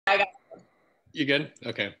You good?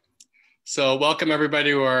 Okay. So welcome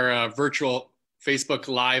everybody to our virtual Facebook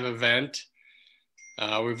Live event.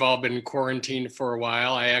 We've all been quarantined for a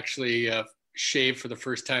while. I actually shaved for the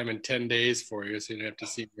first time in 10 days for you, so you don't have to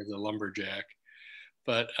see me as a lumberjack.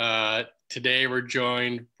 But today we're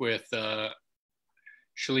joined with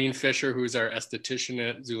Shalene Fisher, who's our esthetician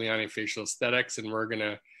at Zuliani Facial Aesthetics, and we're going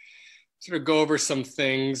to sort of go over some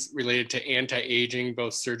things related to anti-aging,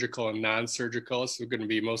 both surgical and non-surgical. So we're going to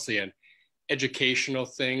be mostly an educational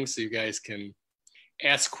thing, so you guys can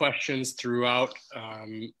ask questions throughout,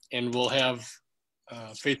 and we'll have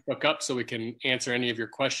Facebook up so we can answer any of your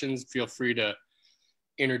questions. Feel free to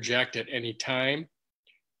interject at any time.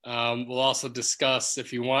 We'll also discuss,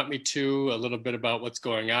 if you want me to, a little bit about what's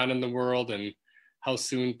going on in the world and how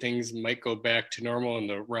soon things might go back to normal in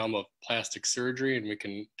the realm of plastic surgery, and we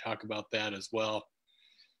can talk about that as well.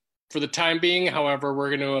 For the time being, however, we're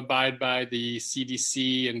going to abide by the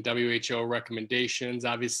CDC and WHO recommendations.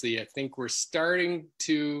 Obviously, I think we're starting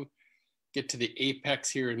to get to the apex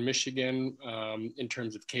here in Michigan in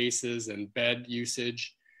terms of cases and bed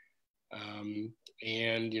usage. And,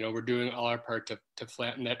 we're doing all our part to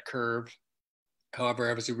flatten that curve. However,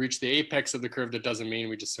 as we reach the apex of the curve, that doesn't mean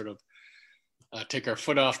we just sort of take our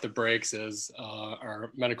foot off the brakes, as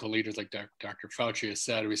our medical leaders like Dr. Fauci has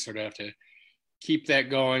said. We sort of have to keep that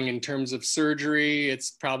going. In terms of surgery, it's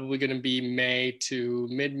probably going to be May to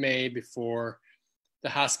mid-May before the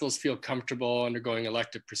hospitals feel comfortable undergoing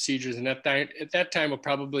elective procedures. And at that time, we'll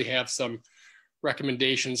probably have some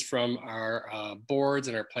recommendations from our boards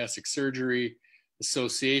and our plastic surgery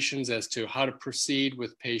associations as to how to proceed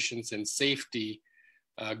with patients and safety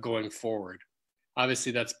going forward.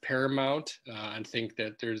 Obviously, that's paramount. I think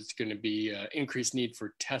that there's going to be increased need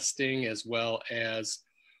for testing, as well as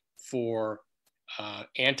for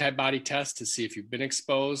antibody tests to see if you've been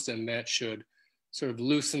exposed, and that should sort of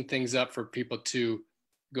loosen things up for people to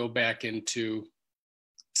go back into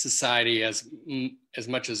society as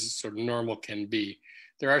much as sort of normal can be.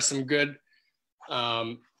 There are some good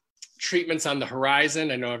treatments on the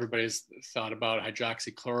horizon. I know everybody's thought about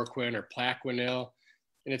hydroxychloroquine or Plaquenil,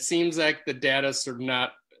 and it seems like the data is sort of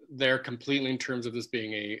not there completely in terms of this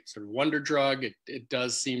being a sort of wonder drug. It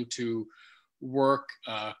does seem to work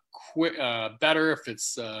better if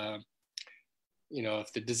it's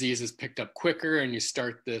if the disease is picked up quicker and you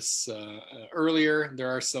start this earlier. There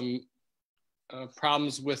are some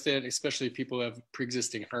problems with it, especially if people have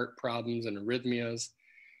pre-existing heart problems and arrhythmias.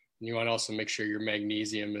 And you want to also make sure your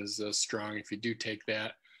magnesium is strong if you do take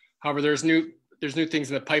that. However, there's new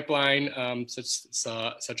things in the pipeline,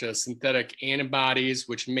 such as synthetic antibodies,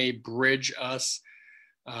 which may bridge us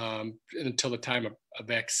until the time a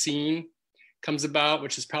vaccine comes about,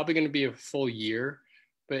 which is probably going to be a full year.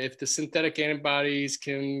 But if the synthetic antibodies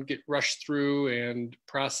can get rushed through and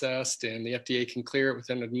processed, and the FDA can clear it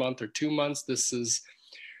within a month or 2 months, this is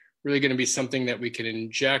really going to be something that we can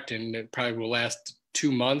inject, and it probably will last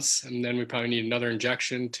 2 months. And then we probably need another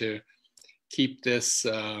injection to keep this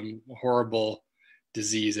horrible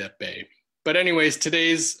disease at bay. But anyways,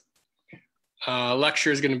 today's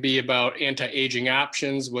lecture is going to be about anti-aging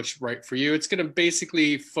options, what's right for you. It's going to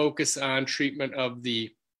basically focus on treatment of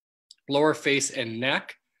the lower face and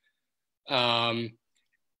neck.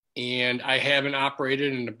 And I haven't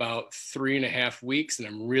operated in about 3.5 weeks, and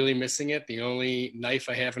I'm really missing it. The only knife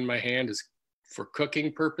I have in my hand is for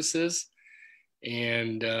cooking purposes,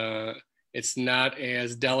 and it's not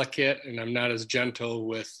as delicate, and I'm not as gentle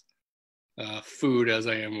with food as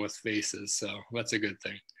I am with faces, so that's a good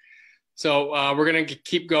thing. So we're going to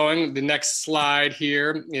keep going. The next slide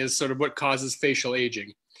here is sort of what causes facial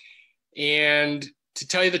aging. And to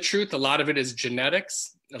tell you the truth, a lot of it is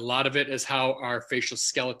genetics. A lot of it is how our facial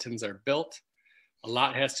skeletons are built. A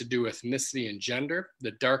lot has to do with ethnicity and gender.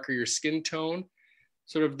 The darker your skin tone,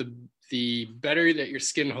 sort of the better that your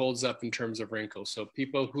skin holds up in terms of wrinkles. So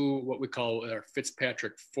people who, what we call our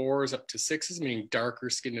Fitzpatrick 4s up to 6s, meaning darker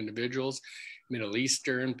skinned individuals, Middle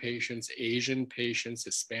Eastern patients, Asian patients,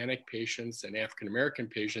 Hispanic patients, and African-American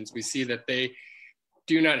patients, we see that they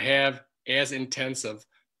do not have as intense of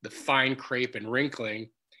the fine crepe and wrinkling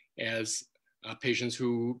as patients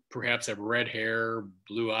who perhaps have red hair,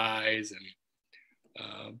 blue eyes,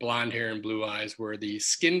 and blonde hair and blue eyes, where the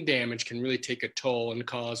skin damage can really take a toll and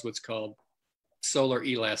cause what's called solar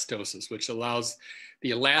elastosis, which allows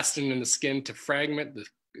the elastin in the skin to fragment,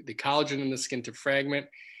 the collagen in the skin to fragment.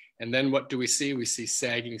 And then what do we see? We see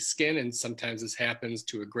sagging skin, and sometimes this happens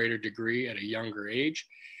to a greater degree at a younger age,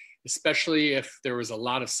 especially if there was a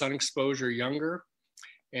lot of sun exposure younger,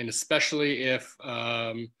 and especially if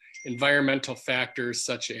environmental factors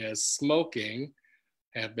such as smoking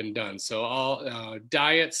have been done. So all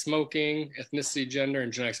diet, smoking, ethnicity, gender,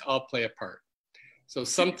 and genetics all play a part. So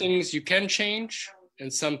some things you can change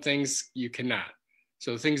and some things you cannot.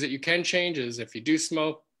 So the things that you can change is if you do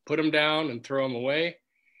smoke, put them down and throw them away.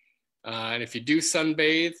 And if you do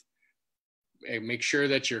sunbathe, make sure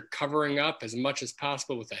that you're covering up as much as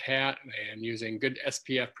possible with a hat and using good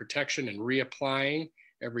SPF protection and reapplying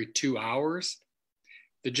every 2 hours.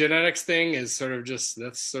 The genetics thing is sort of just,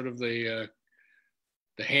 that's sort of the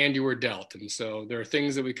hand you were dealt. And so there are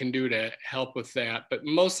things that we can do to help with that. But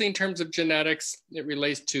mostly in terms of genetics, it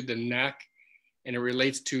relates to the neck and it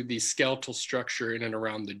relates to the skeletal structure in and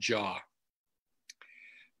around the jaw.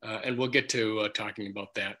 And we'll get to talking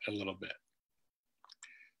about that a little bit.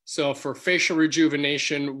 So for facial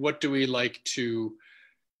rejuvenation, what do we like to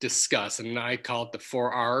discuss? And I call it the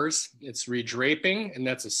 4 R's. It's redraping, and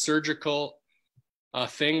that's a surgical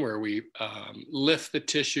thing where we lift the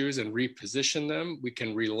tissues and reposition them. We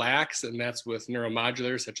can relax, and that's with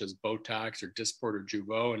neuromodulators such as Botox or Dysport or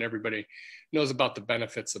Jeuveau, and everybody knows about the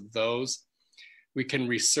benefits of those. We can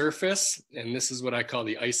resurface, and this is what I call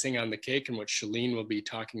the icing on the cake, and what Shalene will be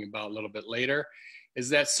talking about a little bit later, is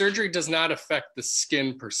that surgery does not affect the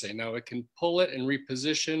skin per se. Now it can pull it and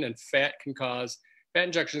reposition, and fat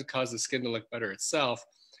injections cause the skin to look better itself.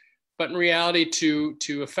 But in reality,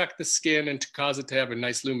 to affect the skin and to cause it to have a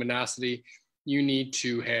nice luminosity, you need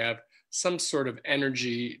to have some sort of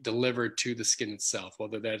energy delivered to the skin itself,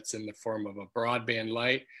 whether that's in the form of a broadband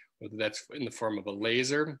light, whether that's in the form of a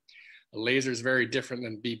laser. A laser is very different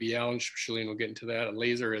than BBL, and Shalene will get into that. A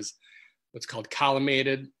laser is what's called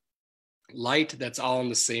collimated light that's all in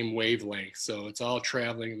the same wavelength. So it's all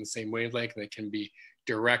traveling in the same wavelength, and it can be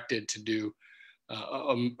directed to do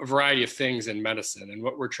a variety of things in medicine. And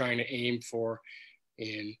what we're trying to aim for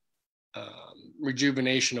in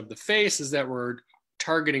rejuvenation of the face is that we're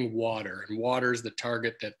targeting water, and water is the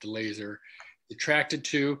target that the laser is attracted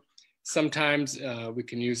to. Sometimes we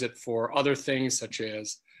can use it for other things such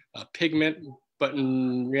as pigment, but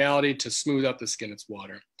in reality, to smooth out the skin, it's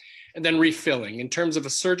water. And then refilling. In terms of a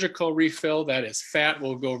surgical refill, that is fat.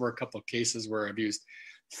 We'll go over a couple of cases where I've used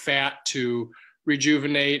fat to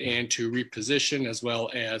rejuvenate and to reposition, as well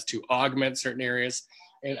as to augment certain areas.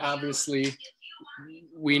 And obviously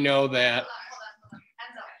we know that,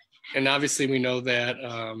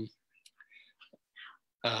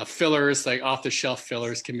 fillers, like off-the-shelf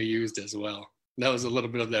fillers, can be used as well. That was a little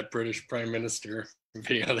bit of that British Prime Minister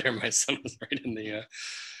video there. My son was right in the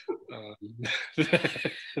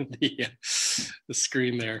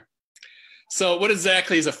screen there. So what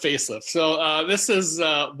exactly is a facelift? So this is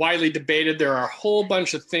widely debated. There are a whole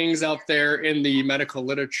bunch of things out there in the medical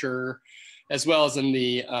literature, as well as in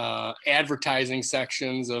the advertising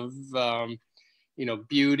sections of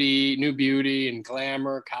beauty, new beauty and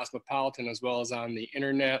glamour, Cosmopolitan, as well as on the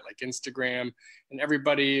internet like Instagram, and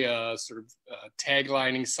everybody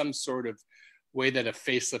taglining some sort of way that a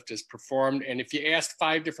facelift is performed. And if you ask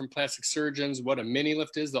 5 different plastic surgeons what a mini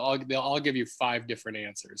lift is, they'll all give you 5 different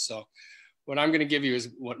answers. So what I'm going to give you is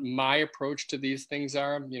what my approach to these things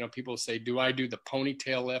are. People say, do I do the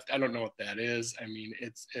ponytail lift? I don't know what that is. I mean,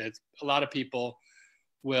 it's a lot of people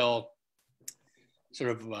will sort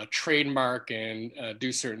of trademark and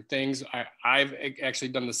do certain things. I've actually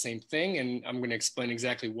done the same thing, and I'm going to explain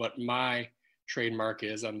exactly what my trademark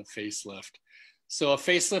is on the facelift. So a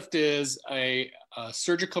facelift is a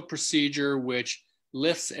surgical procedure which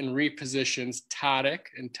lifts and repositions ptotic,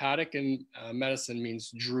 and ptotic in medicine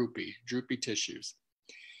means droopy tissues.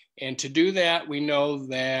 And to do that, we know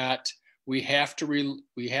that we have to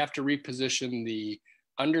reposition the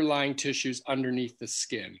underlying tissues underneath the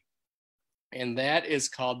skin. And that is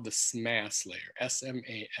called the SMAS layer,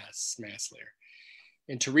 S-M-A-S, SMAS layer.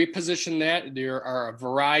 And to reposition that, there are a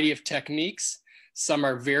variety of techniques. Some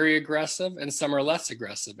are very aggressive and some are less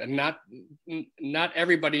aggressive. And not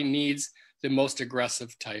everybody needs the most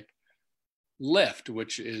aggressive type lift,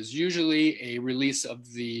 which is usually a release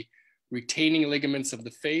of the retaining ligaments of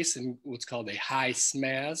the face in what's called a high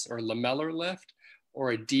SMAS or lamellar lift,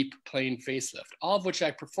 or a deep plane facelift, all of which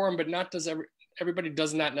I perform, but everybody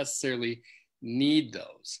does not necessarily need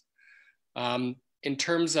those. In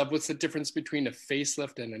terms of what's the difference between a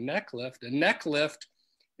facelift and a neck lift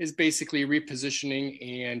is basically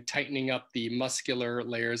repositioning and tightening up the muscular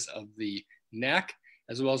layers of the neck,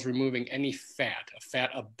 as well as removing any fat. A fat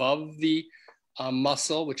above the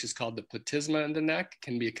muscle, which is called the platysma in the neck,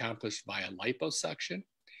 can be accomplished via liposuction.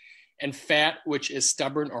 And fat, which is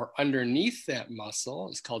stubborn or underneath that muscle,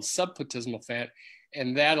 is called subplatysmal fat,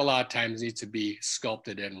 and that a lot of times needs to be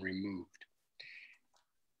sculpted and removed.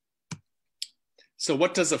 So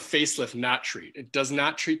what does a facelift not treat? It does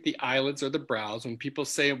not treat the eyelids or the brows. When people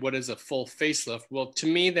say, what is a full facelift? Well, to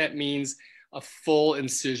me, that means a full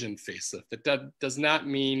incision facelift. That does not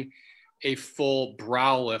mean a full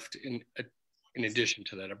brow lift in addition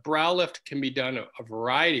to that. A brow lift can be done a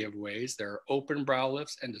variety of ways. There are open brow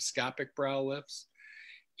lifts, endoscopic brow lifts.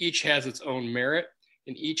 Each has its own merit,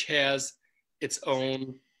 and each has its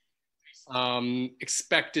own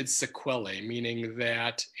expected sequelae, meaning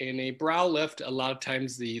that in a brow lift, a lot of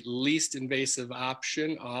times the least invasive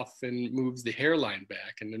option often moves the hairline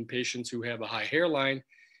back. And in patients who have a high hairline,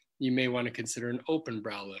 you may want to consider an open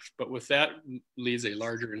brow lift. But with that leaves a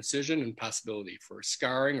larger incision and possibility for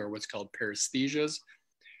scarring or what's called paresthesias,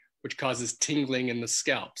 which causes tingling in the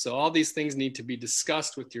scalp. So all these things need to be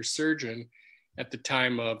discussed with your surgeon at the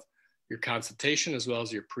time of your consultation as well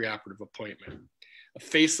as your preoperative appointment. A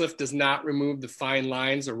facelift does not remove the fine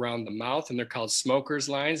lines around the mouth, and they're called smoker's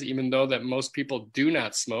lines. Even though that most people do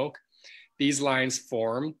not smoke, these lines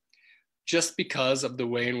form just because of the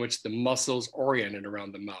way in which the muscles oriented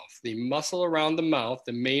around the mouth. The muscle around the mouth,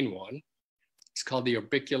 the main one, is called the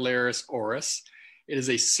orbicularis oris. It is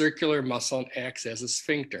a circular muscle and acts as a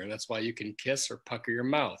sphincter, and that's why you can kiss or pucker your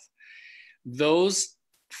mouth. Those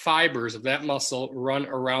fibers of that muscle run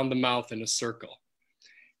around the mouth in a circle.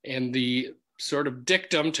 And the sort of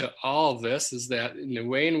dictum to all of this is that in the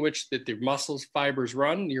way in which that the muscles fibers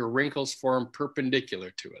run, your wrinkles form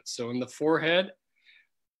perpendicular to it. So in the forehead,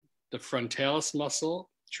 the frontalis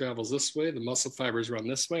muscle travels this way, the muscle fibers run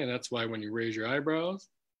this way, and that's why when you raise your eyebrows,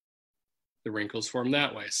 the wrinkles form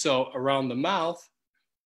that way. So around the mouth,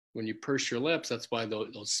 when you purse your lips, that's why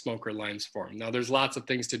those smoker lines form. Now there's lots of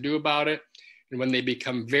things to do about it. And when they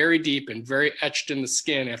become very deep and very etched in the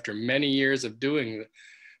skin after many years of doing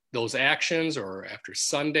those actions or after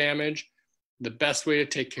sun damage, the best way to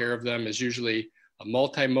take care of them is usually a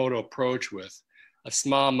multimodal approach with a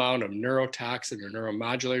small amount of neurotoxin or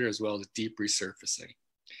neuromodulator as well as deep resurfacing.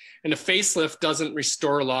 And a facelift doesn't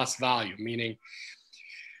restore lost volume, meaning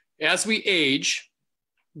as we age,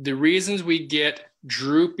 the reasons we get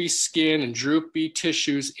droopy skin and droopy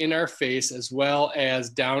tissues in our face as well as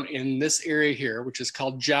down in this area here, which is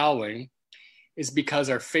called jowling, is because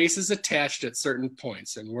our face is attached at certain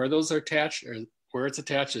points, and where those are attached, or where it's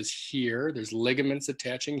attached is here. There's ligaments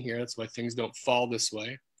attaching here. That's why things don't fall this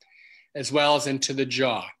way, as well as into the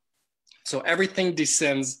jaw. So everything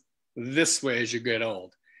descends this way as you get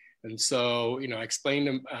old. And so, I explain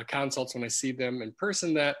to consults when I see them in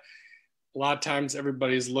person that a lot of times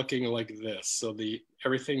everybody's looking like this. So the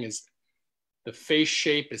face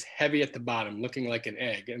shape is heavy at the bottom, looking like an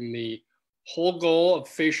egg. And the whole goal of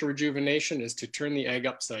facial rejuvenation is to turn the egg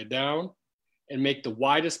upside down and make the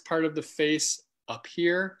widest part of the face up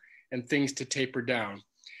here and things to taper down.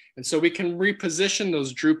 And so we can reposition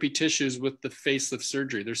those droopy tissues with the facelift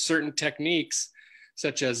surgery. There's certain techniques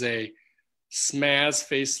such as a SMAS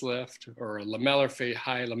facelift or a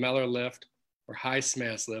high lamellar lift or high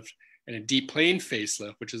SMAS lift and a deep plane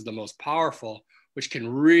facelift, which is the most powerful, which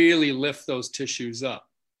can really lift those tissues up.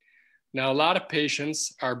 Now, a lot of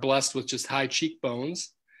patients are blessed with just high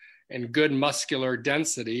cheekbones and good muscular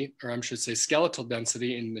density, or I should say skeletal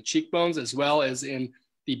density in the cheekbones, as well as in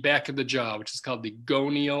the back of the jaw, which is called the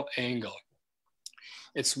gonial angle.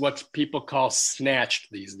 It's what people call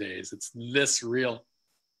snatched these days. It's this real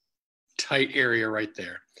tight area right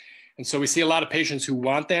there. And so we see a lot of patients who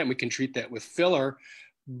want that, and we can treat that with filler.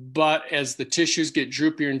 But as the tissues get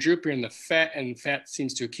droopier and droopier and the fat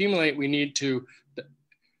seems to accumulate, we need to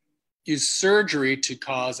use surgery to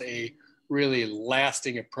cause a really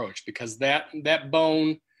lasting approach, because that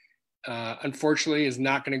bone, unfortunately, is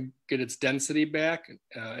not going to get its density back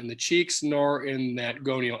in the cheeks nor in that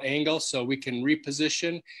gonial angle. So we can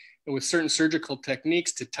reposition and with certain surgical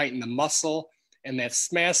techniques to tighten the muscle and that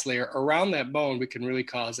SMAS layer around that bone, we can really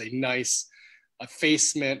cause a nice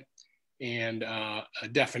effacement and a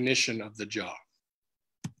definition of the jaw.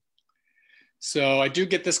 So I do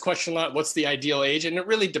get this question a lot, what's the ideal age? And it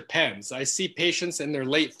really depends. I see patients in their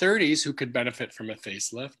late 30s who could benefit from a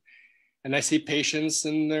facelift. And I see patients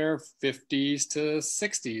in their 50s to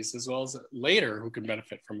 60s, as well as later, who can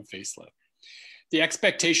benefit from a facelift. The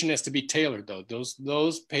expectation has to be tailored though.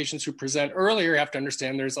 Those patients who present earlier have to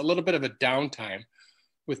understand there's a little bit of a downtime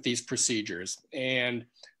with these procedures. And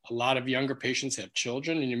a lot of younger patients have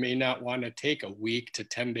children, and you may not want to take a week to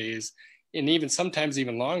 10 days, and even sometimes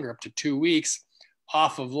even longer, up to 2 weeks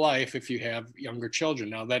off of life if you have younger children.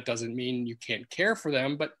 Now, that doesn't mean you can't care for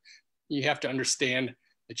them, but you have to understand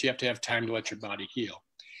that you have to have time to let your body heal.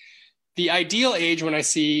 The ideal age when I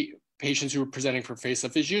see patients who are presenting for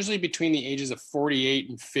facelift is usually between the ages of 48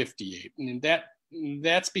 and 58. And that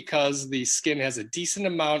that's because the skin has a decent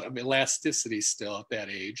amount of elasticity still at that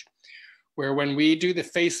age, where when we do the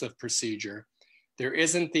facelift procedure, there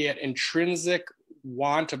isn't the intrinsic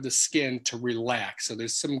want of the skin to relax. So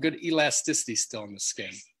there's some good elasticity still in the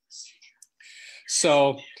skin.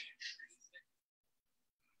 So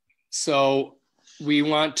we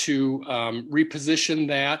want to reposition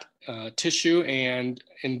that tissue, and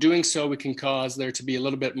in doing so, we can cause there to be a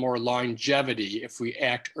little bit more longevity if we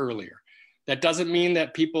act earlier. That doesn't mean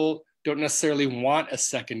that people don't necessarily want a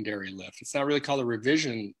secondary lift. It's not really called a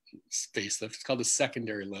revision facelift. It's called a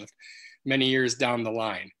secondary lift many years down the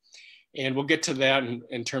line. And we'll get to that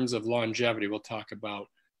in terms of longevity. We'll talk about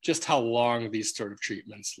just how long these sort of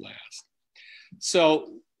treatments last.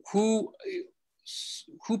 So who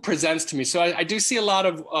presents to me? So I do see a lot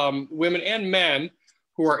of women and men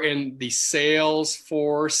who are in the sales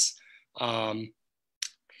force,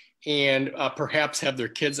 and perhaps have their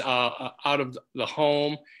kids out of the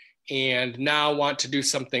home and now want to do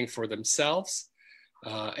something for themselves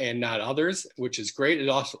and not others, which is great. It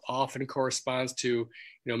also often corresponds to,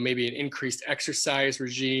 maybe an increased exercise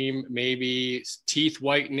regime, maybe teeth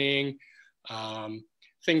whitening,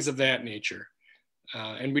 things of that nature.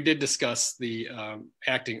 And we did discuss the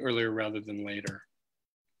acting earlier rather than later.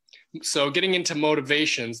 So getting into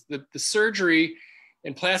motivations, the surgery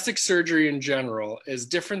and plastic surgery in general is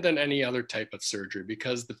different than any other type of surgery,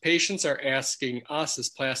 because the patients are asking us as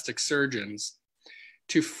plastic surgeons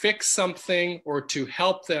to fix something or to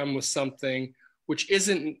help them with something which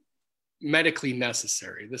isn't medically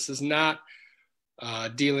necessary. This is not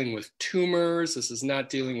dealing with tumors. This is not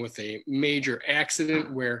dealing with a major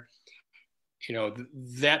accident where,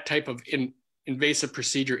 that type of invasive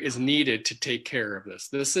procedure is needed to take care of this.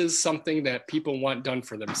 This is something that people want done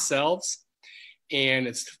for themselves. And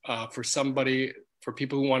it's for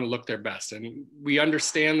people who want to look their best. And we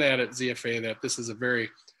understand that at ZFA, that this is a very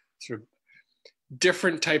sort of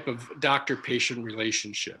different type of doctor-patient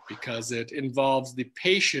relationship, because it involves the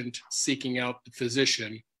patient seeking out the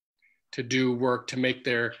physician to do work to make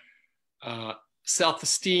their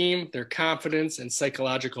self-esteem, their confidence, and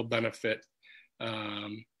psychological benefit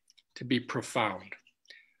to be profound.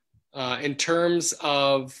 In terms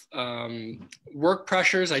of work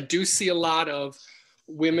pressures, I do see a lot of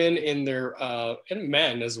women in their, and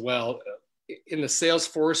men as well, in the sales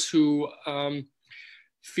force who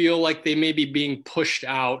feel like they may be being pushed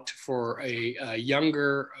out for a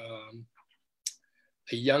younger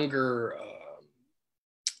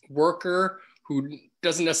worker who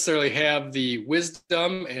doesn't necessarily have the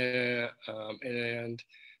wisdom and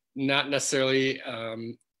not necessarily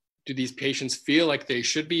do these patients feel like they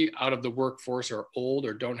should be out of the workforce or old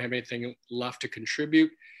or don't have anything left to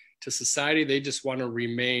contribute to society. They just want to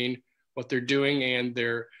remain what they're doing, and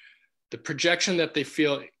the projection that they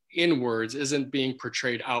feel inwards isn't being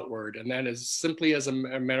portrayed outward. And that is simply, as a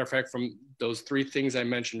matter of fact, from those three things I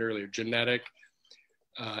mentioned earlier: genetic,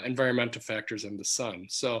 environmental factors, and the sun.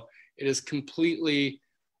 So it is completely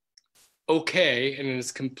okay, and it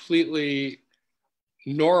is completely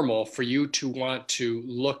normal for you to want to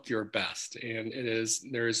look your best. And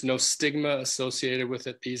there is no stigma associated with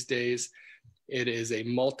it these days. It is a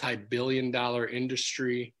multi-billion-dollar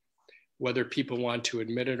industry. Whether people want to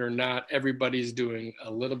admit it or not, everybody's doing a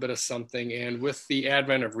little bit of something. And with the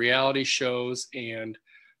advent of reality shows and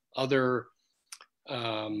other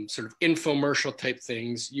sort of infomercial type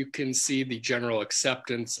things, you can see the general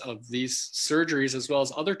acceptance of these surgeries as well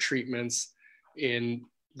as other treatments in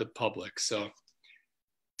the public. So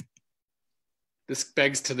this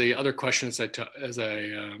begs to the other questions as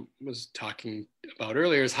I was talking about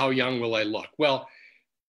earlier, is how young will I look? Well,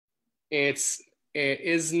 it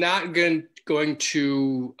is not going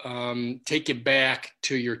to take you back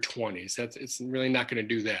to your 20s. It's really not going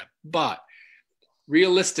to do that. But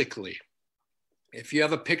realistically, if you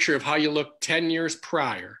have a picture of how you look 10 years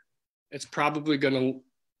prior, it's probably going to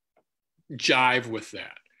jive with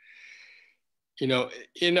that.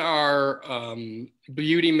 In our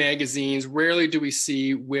beauty magazines, rarely do we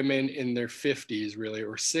see women in their 50s, really,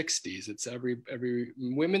 or 60s. It's every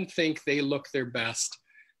women think they look their best.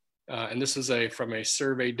 And this is from a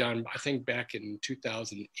survey done, I think, back in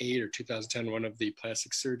 2008 or 2010, one of the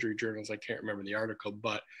plastic surgery journals. I can't remember the article,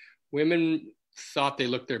 but women thought they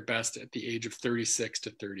looked their best at the age of 36 to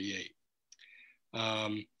 38.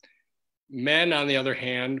 Men, on the other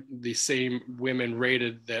hand, the same women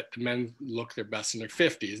rated that the men look their best in their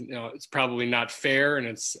 50s. It's probably not fair, and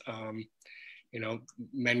it's,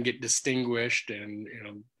 men get distinguished, and,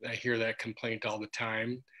 I hear that complaint all the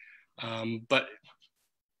time. But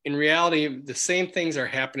in reality, the same things are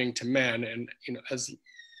happening to men, and,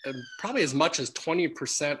 probably as much as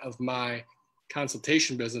 20% of my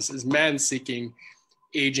consultation business is men seeking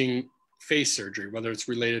aging face surgery, whether it's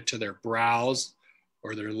related to their brows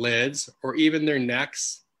or their lids or even their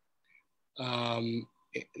necks.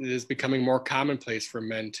 It is becoming more commonplace for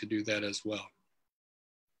men to do that as well.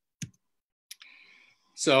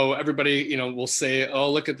 So everybody, will say,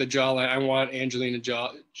 oh, look at the jawline. I want Angelina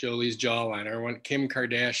Jolie's jawline, or I want Kim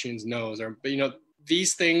Kardashian's nose. But,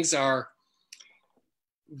 these things are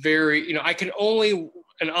very, an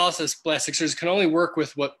also plastic surgeons can only work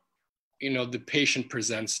with what, the patient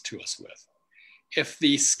presents to us with. If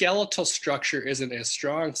the skeletal structure isn't as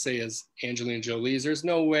strong, say, as Angelina Jolie's, there's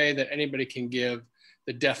no way that anybody can give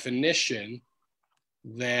the definition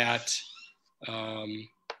that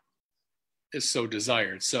is so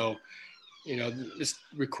desired. So, this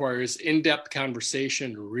requires in-depth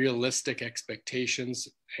conversation, realistic expectations.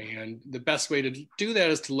 And the best way to do that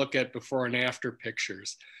is to look at before and after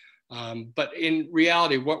pictures. But in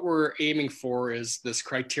reality, what we're aiming for is this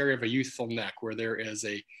criteria of a youthful neck, where there is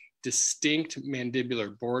a distinct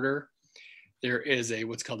mandibular border. There is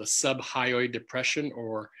what's called a subhyoid depression,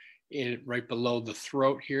 or right below the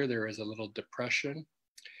throat here, there is a little depression.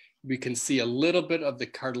 We can see a little bit of the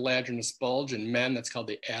cartilaginous bulge in men. That's called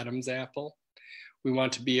the Adam's apple. We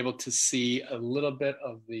want to be able to see a little bit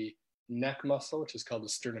of the neck muscle, which is called the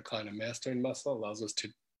sternocleidomastoid muscle. It allows us to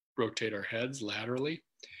rotate our heads laterally.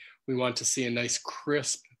 We want to see a nice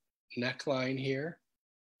crisp neckline here.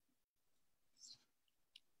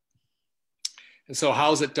 And so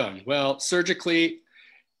how's it done? Well, surgically,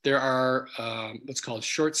 there are what's called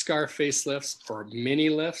short scar facelifts or mini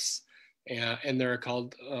lifts, and they're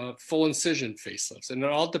called full incision facelifts. And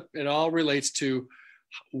it all relates to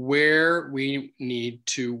where we need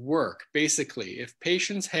to work. Basically, if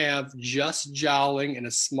patients have just jowling and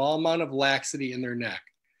a small amount of laxity in their neck,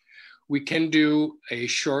 we can do a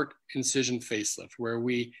short incision facelift where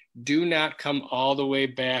we do not come all the way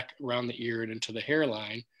back around the ear and into the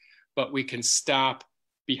hairline, but we can stop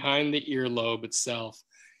behind the earlobe itself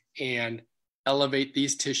and elevate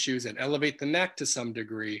these tissues and elevate the neck to some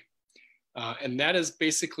degree. And that is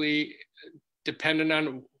basically dependent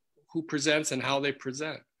on who presents and how they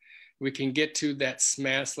present. We can get to that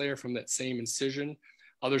SMAS layer from that same incision.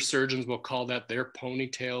 Other surgeons will call that their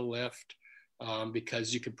ponytail lift,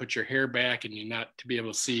 because you can put your hair back and you're not to be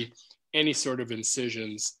able to see any sort of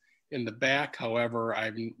incisions in the back. However,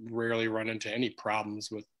 I've rarely run into any problems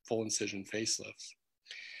with full incision facelifts.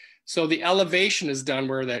 So the elevation is done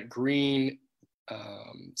where that green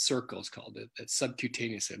circle is called it. That's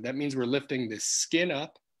subcutaneous. That means we're lifting the skin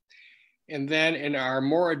up. And then in our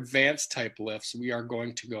more advanced type lifts, we are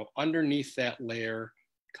going to go underneath that layer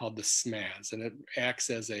called the SMAS. And it acts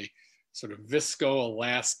as a sort of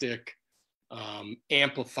viscoelastic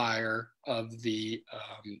amplifier of the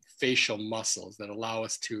facial muscles that allow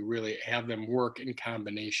us to really have them work in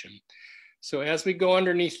combination. So as we go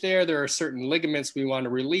underneath there are certain ligaments we want to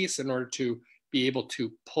release in order to be able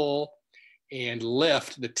to pull and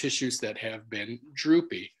lift the tissues that have been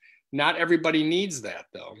droopy. Not everybody needs that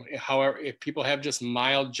though. However, if people have just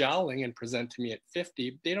mild jowling and present to me at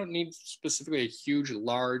 50, they don't need specifically a huge,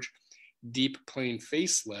 large, deep plane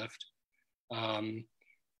facelift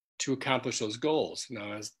to accomplish those goals.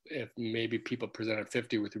 Now, if maybe people present at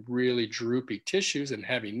 50 with really droopy tissues and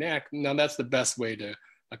heavy neck, now that's the best way to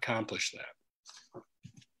accomplish that.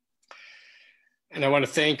 And I want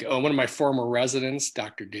to thank one of my former residents,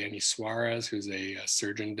 Dr. Danny Suarez, who's a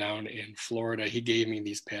surgeon down in Florida. He gave me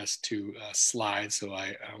these past two slides, so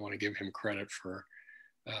I want to give him credit for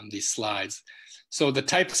these slides. So the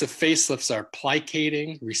types of facelifts are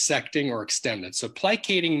plicating, resecting, or extended. So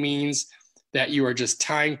plicating means that you are just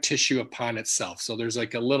tying tissue upon itself. So there's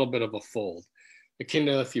like a little bit of a fold. Akin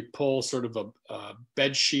to if you pull sort of a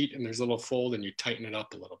bed sheet and there's a little fold and you tighten it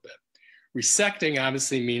up a little bit. Resecting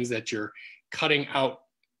obviously means that you're cutting out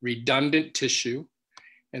redundant tissue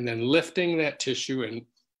and then lifting that tissue and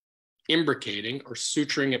imbricating or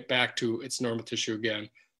suturing it back to its normal tissue again,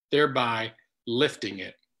 thereby lifting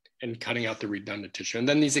it and cutting out the redundant tissue. And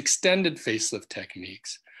then these extended facelift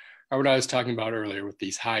techniques are what I was talking about earlier with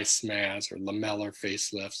these high SMAS or lamellar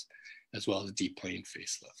facelifts, as well as deep plane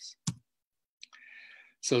facelifts.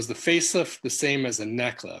 So is the facelift the same as a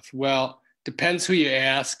neck lift? Well, depends who you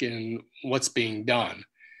ask and what's being done.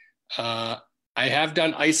 I have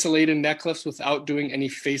done isolated neck lifts without doing any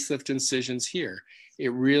facelift incisions here.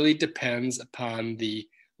 It really depends upon the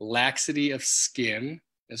laxity of skin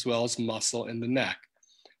as well as muscle in the neck.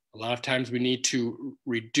 A lot of times we need to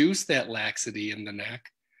reduce that laxity in the neck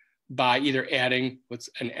by either adding what's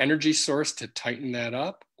an energy source to tighten that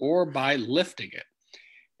up or by lifting it.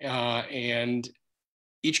 And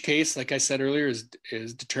Each case, like I said earlier,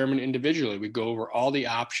 is determined individually. We go over all the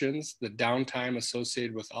options, the downtime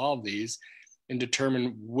associated with all of these, and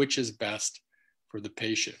determine which is best for the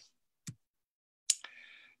patient.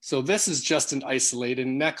 So this is just an isolated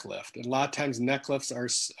neck lift. And a lot of times neck lifts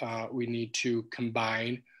are, we need to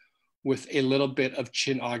combine with a little bit of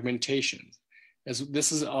chin augmentation. As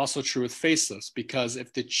this is also true with facelifts, because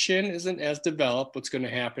if the chin isn't as developed, what's going to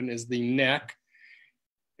happen is the neck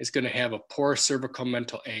is going to have a poor cervical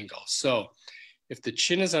mental angle. So if the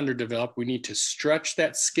chin is underdeveloped, we need to stretch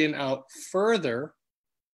that skin out further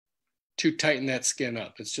to tighten that skin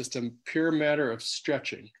up. It's just a pure matter of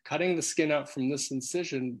stretching. Cutting the skin out from this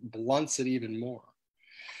incision blunts it even more.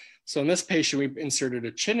 So in this patient, we inserted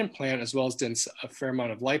a chin implant as well as did a fair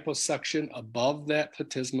amount of liposuction above that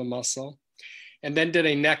platysma muscle, and then did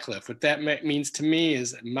a neck lift. What that means to me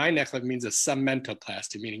is my neck lift means a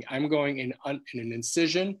submentoplasty, meaning I'm going in an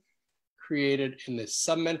incision created in the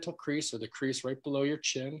submental crease, or the crease right below your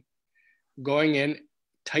chin, going in,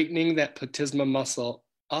 tightening that platysma muscle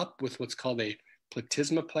up with what's called a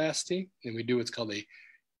platysmoplasty, and we do what's called a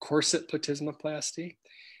corset platysmoplasty.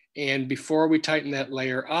 And before we tighten that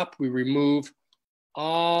layer up, we remove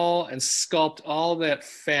all and sculpt all that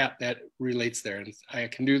fat that relates there. And I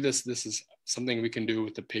can do this. This is something we can do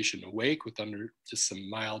with the patient awake with under just some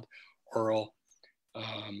mild oral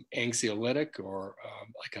anxiolytic or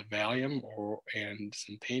like a Valium and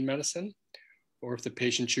some pain medicine. Or if the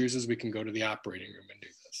patient chooses, we can go to the operating room and do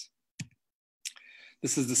this.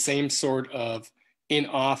 This is the same sort of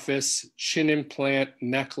in-office chin implant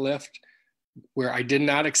neck lift where I did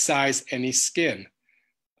not excise any skin.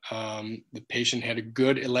 The patient had a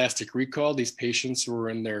good elastic recoil. These patients were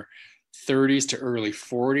in their 30s to early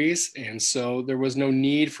 40s, and so there was no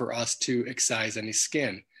need for us to excise any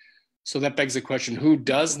skin. So that begs the question, who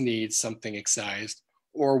does need something excised,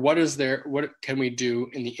 or what can we do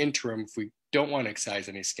in the interim if we don't want to excise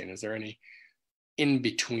any skin? Is there any in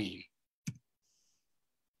between?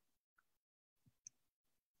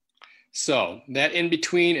 So that in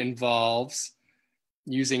between involves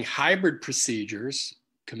using hybrid procedures,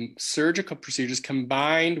 surgical procedures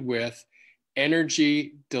combined with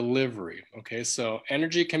energy delivery. Okay, so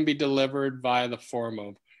energy can be delivered via the form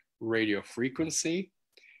of radio frequency.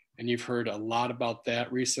 And you've heard a lot about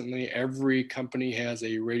that recently. Every company has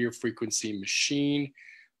a radio frequency machine.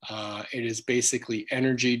 It is basically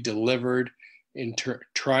energy delivered in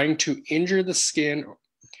trying to injure the skin,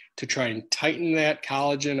 to try and tighten that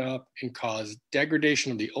collagen up and cause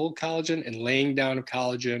degradation of the old collagen and laying down of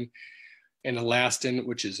collagen and elastin,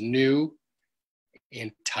 which is new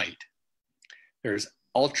and tight. There's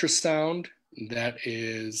ultrasound that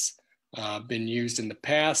is been used in the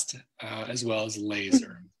past, as well as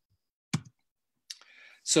laser.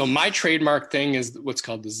 So my trademark thing is what's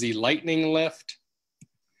called the Z Lightning lift.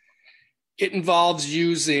 It involves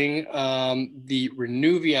using the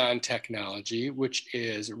Renuvion technology, which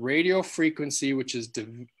is radio frequency, which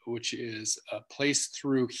is placed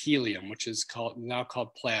through helium, which is now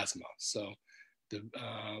called plasma. So the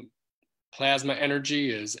plasma energy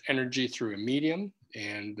is energy through a medium,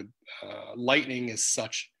 and the lightning is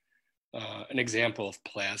such an example of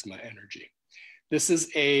plasma energy. This is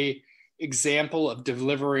an example of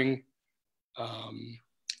delivering a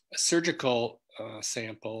surgical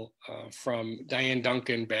sample from Diane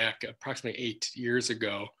Duncan back approximately 8 years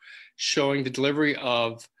ago, showing the delivery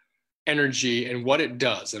of energy and what it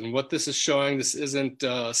does. And what this is showing, this isn't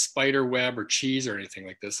spider web or cheese or anything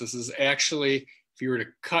like this. This is actually, if you were to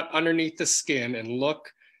cut underneath the skin and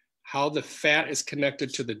look how the fat is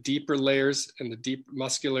connected to the deeper layers and the deep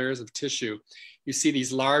muscular layers of tissue, you see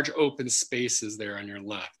these large open spaces there on your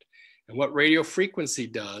left. And what radio frequency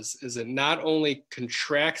does is it not only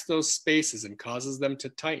contracts those spaces and causes them to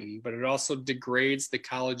tighten, but it also degrades the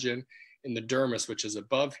collagen in the dermis, which is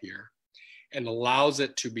above here, and allows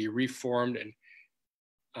it to be reformed and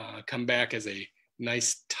come back as a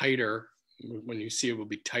nice tighter, when you see it will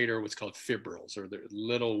be tighter, what's called fibrils, or the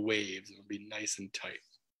little waves. It will be nice and tight.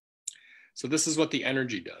 So this is what the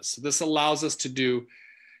energy does. So this allows us to do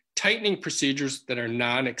tightening procedures that are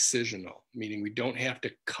non-excisional, meaning we don't have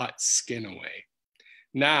to cut skin away.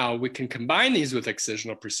 Now we can combine these with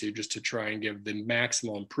excisional procedures to try and give the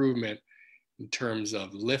maximal improvement in terms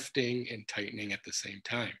of lifting and tightening at the same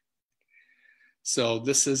time. So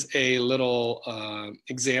this is a little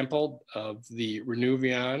example of the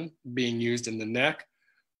Renuvion being used in the neck,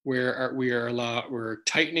 where we're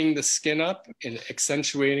tightening the skin up and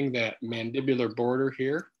accentuating that mandibular border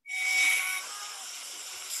here.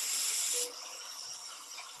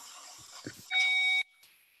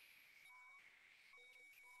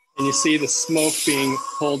 And you see the smoke being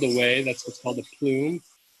pulled away. That's what's called a plume.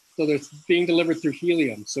 So they're being delivered through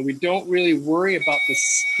helium. So we don't really worry about the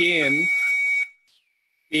skin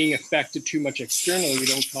being affected too much externally. We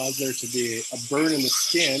don't cause there to be a burn in the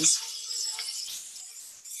skin.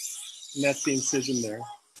 And that's the incision there.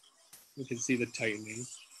 You can see the tightening.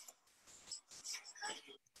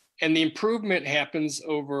 And the improvement happens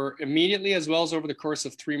over immediately as well as over the course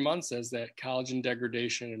of 3 months as that collagen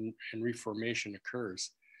degradation and reformation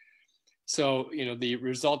occurs. So, you know, the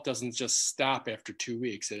result doesn't just stop after 2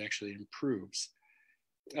 weeks, it actually improves.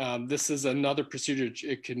 This is another procedure.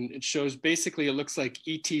 It shows basically, it looks like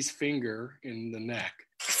E.T.'s finger in the neck.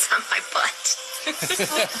 It's on my butt.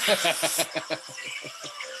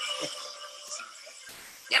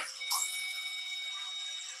 Yep.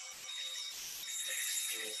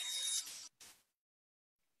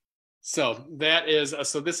 So that is,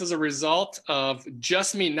 so this is a result of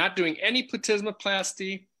just me not doing any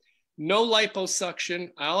platysmoplasty, no liposuction.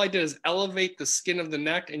 All I did is elevate the skin of the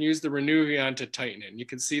neck and use the Renuvion to tighten it. And you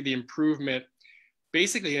can see the improvement.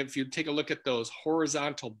 Basically, if you take a look at those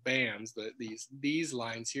horizontal bands, these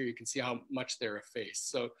lines here, you can see how much they're effaced.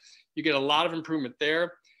 So you get a lot of improvement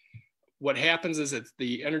there. What happens is that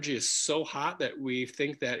the energy is so hot that we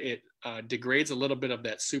think that it degrades a little bit of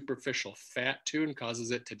that superficial fat too and causes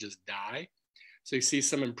it to just die. So you see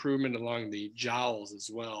some improvement along the jowls as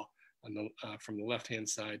well on the, from the left-hand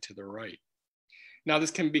side to the right. Now this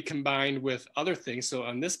can be combined with other things. So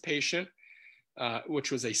on this patient,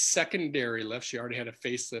 which was a secondary lift, she already had a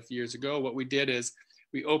facelift years ago, what we did is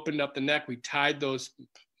we opened up the neck, we tied those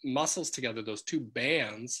muscles together, those two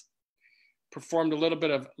bands, performed a little bit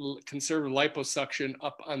of conservative liposuction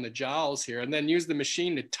up on the jowls here, and then used the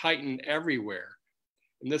machine to tighten everywhere.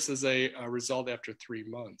 And this is a result after 3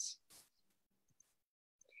 months.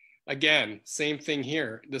 Again, same thing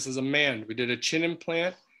here. This is a man. We did a chin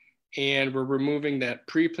implant, and we're removing that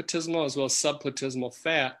preplatysmal as well as subplatysmal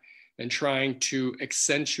fat and trying to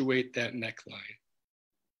accentuate that neckline.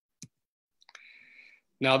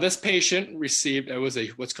 Now, this patient received, it was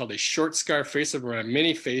what's called a short scar facelift or a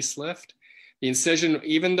mini facelift. The incision,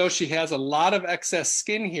 even though she has a lot of excess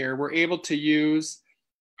skin here, we're able to use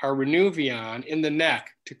our Renuvion in the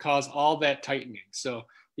neck to cause all that tightening. So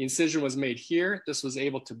the incision was made here. This was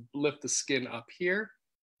able to lift the skin up here.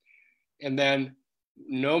 And then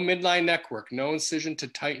no midline neck work, no incision to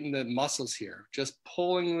tighten the muscles here. Just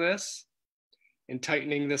pulling this and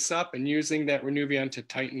tightening this up and using that Renuvion to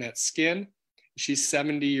tighten that skin. She's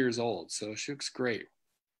 70 years old, so she looks great.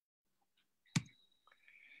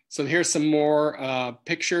 So here's some more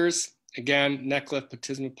pictures. Again, neck lift,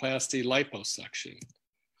 platysmoplasty, liposuction.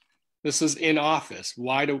 This was in office.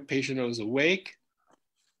 Patient was awake,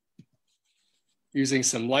 using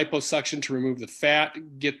some liposuction to remove the fat,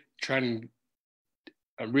 trying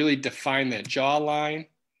to really define that jawline,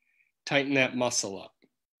 tighten that muscle up.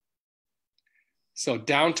 So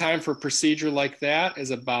downtime for a procedure like that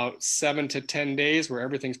is about 7 to 10 days where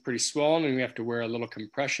everything's pretty swollen and we have to wear a little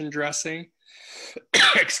compression dressing.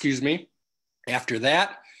 Excuse me. After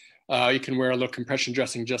that, you can wear a little compression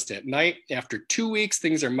dressing just at night. After 2 weeks,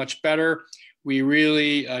 things are much better. We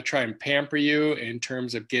really try and pamper you in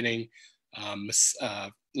terms of getting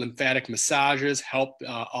lymphatic massages, help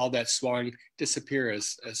all that swelling disappear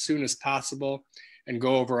as soon as possible, and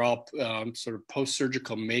go over all sort of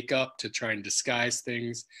post-surgical makeup to try and disguise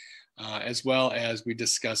things, as well as we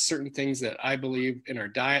discuss certain things that I believe in our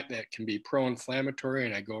diet that can be pro-inflammatory,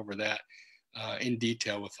 and I go over that in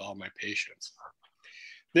detail with all my patients.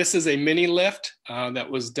 This is a mini lift that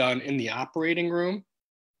was done in the operating room.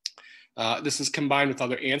 This is combined with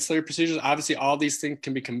other ancillary procedures. Obviously, all these things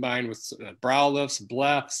can be combined with brow lifts,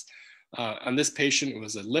 blephs. On this patient, it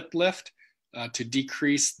was a lip lift to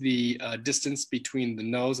decrease the distance between the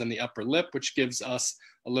nose and the upper lip, which gives us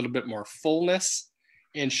a little bit more fullness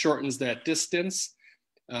and shortens that distance.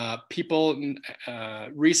 People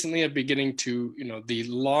recently are beginning to, the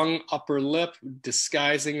long upper lip,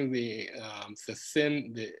 disguising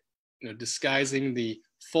disguising the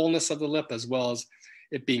fullness of the lip, as well as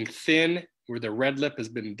it being thin, where the red lip has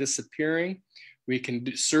been disappearing. We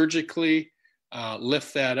can surgically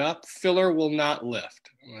lift that up. Filler will not lift.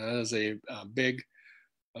 That is a big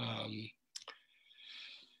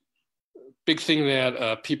thing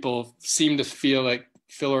that people seem to feel like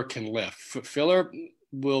filler can lift. Filler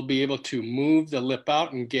will be able to move the lip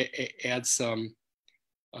out and add some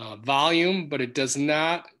volume, but it does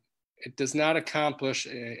not accomplish,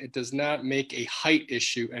 it does not make a height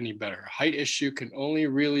issue any better. A height issue can only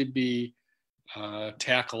really be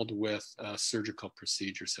tackled with surgical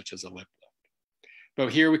procedures such as a lip lift.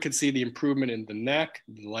 But here we can see the improvement in the neck,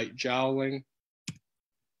 the light jowling,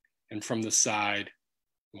 and from the side,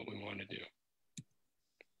 what we want to do.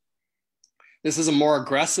 This is a more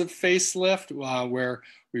aggressive facelift where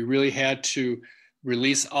we really had to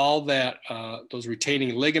release all that, those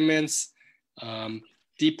retaining ligaments.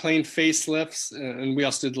 Deep plane facelifts, and we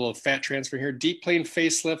also did a little fat transfer here. Deep plane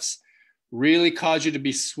facelifts really cause you to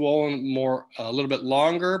be swollen more, a little bit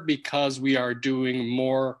longer, because we are doing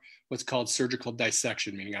more what's called surgical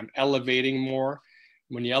dissection, meaning I'm elevating more.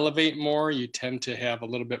 When you elevate more, you tend to have a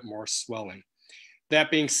little bit more swelling.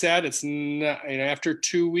 That being said, it's not, after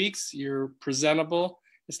 2 weeks, you're presentable.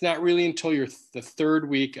 It's not really until the third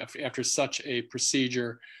week after such a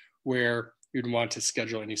procedure where you'd want to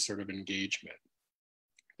schedule any sort of engagement.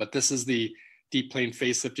 But this is the deep plane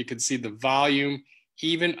facelift. You can see the volume,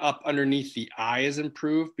 even up underneath the eye, is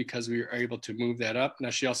improved because we were able to move that up. Now,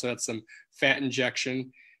 she also had some fat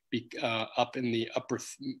injection up in the upper,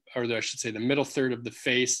 I should say the middle third of the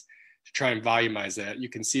face, to try and volumize that. You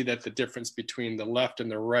can see that the difference between the left and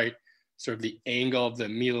the right, sort of the angle of the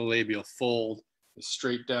medial fold is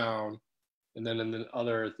straight down, and then in the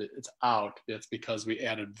other, it's out. That's because we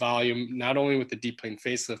added volume, not only with the deep plane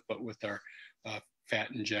facelift, but with our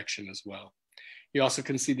fat injection as well. You also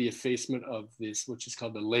can see the effacement of this, which is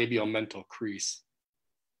called the labiomental crease.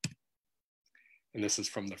 And this is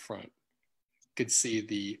from the front. You could see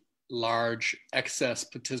the large excess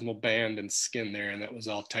platysmal band and skin there, and that was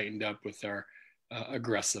all tightened up with our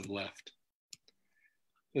aggressive lift.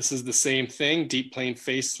 This is the same thing, deep plane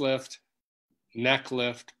facelift, neck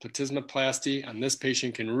lift, platysmoplasty. On this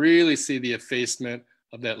patient, can really see the effacement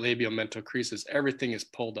of that labiomental creases. Everything is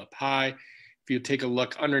pulled up high. If you take a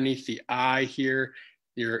look underneath the eye here,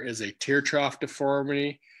 there is a tear trough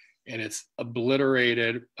deformity, and it's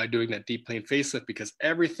obliterated by doing that deep plane facelift because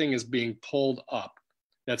everything is being pulled up.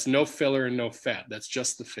 That's no filler and no fat. That's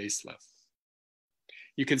just the facelift.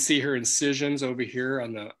 You can see her incisions over here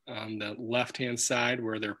on the left-hand side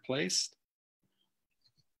where they're placed.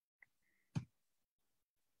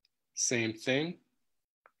 Same thing.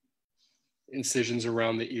 Incisions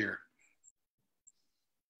around the ear.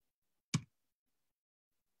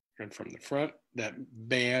 And from the front, that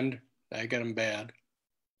band, I got them bad,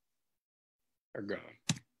 are gone.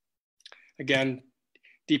 Again,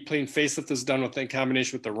 deep plane facelift is done in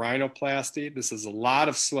combination with the rhinoplasty. This is a lot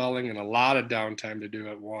of swelling and a lot of downtime to do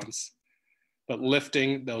at once. But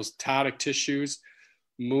lifting those ptotic tissues,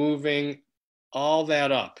 moving all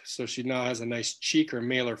that up. So she now has a nice cheek or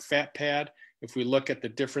malar fat pad. If we look at the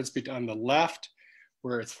difference on the left,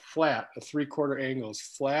 where it's flat, a 3/4 angle is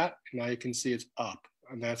flat, and now you can see it's up.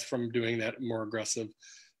 And that's from doing that more aggressive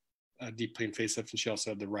deep plane facelift. And she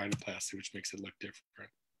also had the rhinoplasty, which makes it look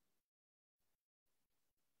different.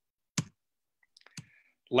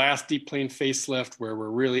 Last deep plane facelift, where we're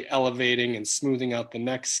really elevating and smoothing out the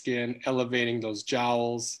neck skin, elevating those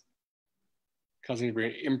jowls, causing a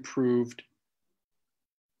very improved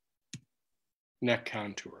neck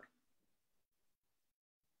contour.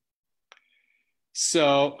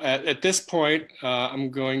 So at this point,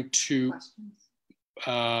 I'm going to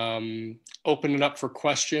open it up for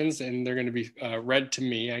questions, and they're going to be read to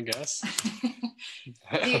me, I guess.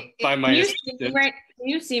 By my assistant. Can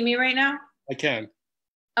you see me right now? I can.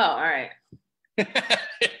 Oh, all right.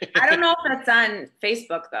 I don't know if it's on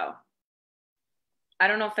Facebook, though. I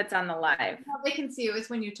don't know if it's on the live. No, they can see you. It's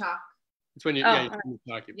when you talk. It's when you, Oh, yeah, you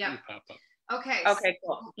talk, you pop up. Okay. Okay,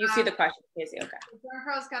 cool. You see the question, Casey. Okay.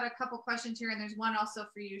 Darnell's got a couple questions here, and there's one also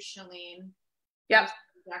for you, Shalene. Yep.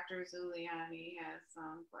 Dr. Zuliani has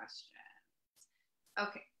some questions.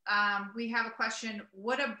 Okay. We have a question.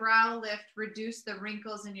 Would a brow lift reduce the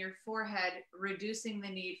wrinkles in your forehead, reducing the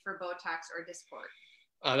need for Botox or Dysport?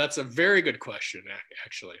 That's a very good question,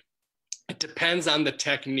 actually. It depends on the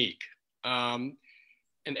technique.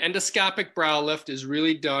 An endoscopic brow lift is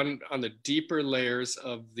really done on the deeper layers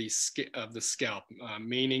of the scalp,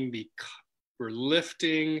 meaning we're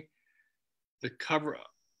lifting the cover.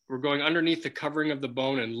 We're going underneath the covering of the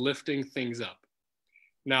bone and lifting things up.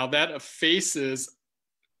 Now that effaces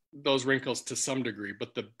those wrinkles to some degree,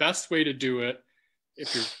 but the best way to do it,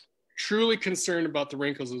 if you're truly concerned about the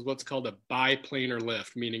wrinkles, is what's called a biplanar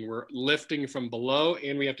lift, meaning we're lifting from below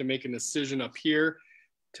and we have to make an incision up here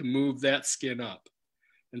to move that skin up.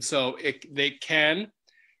 And so they can,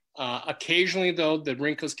 occasionally though, the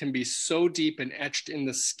wrinkles can be so deep and etched in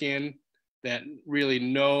the skin that really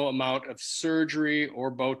no amount of surgery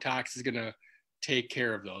or Botox is gonna take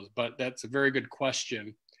care of those. But that's a very good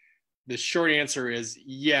question. The short answer is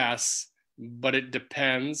yes, but it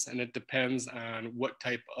depends, and it depends on what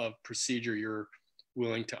type of procedure you're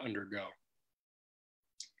willing to undergo.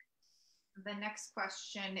 The next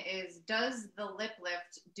question is, does the lip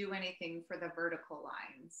lift do anything for the vertical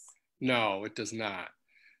lines? No, it does not.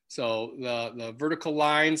 So the vertical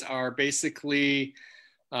lines are basically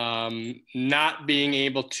not being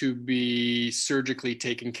able to be surgically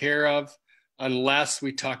taken care of unless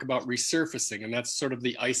we talk about resurfacing, and that's sort of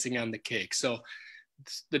the icing on the cake. So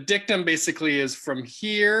the dictum basically is from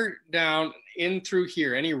here down in through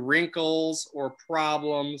here, any wrinkles or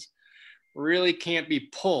problems really can't be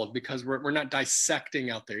pulled because we're not dissecting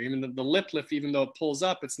out there. Even the lip lift, even though it pulls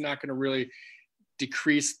up, it's not going to really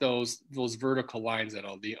decrease those vertical lines at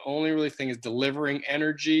all. The only really thing is delivering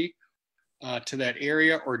energy to that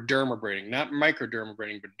area, or dermabrating, not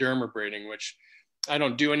microdermabrating, but dermabrating, which I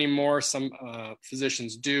don't do anymore. Some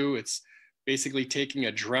physicians do. It's basically taking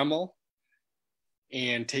a Dremel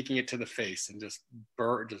and taking it to the face and just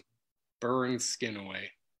burring skin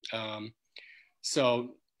away.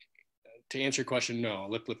 So to answer your question, no,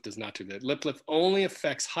 lip lift does not do that. Lip lift only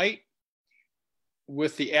affects height,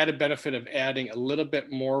 with the added benefit of adding a little bit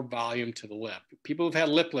more volume to the lip. People who've had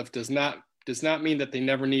lip lift does not mean that they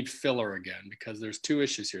never need filler again, because there's two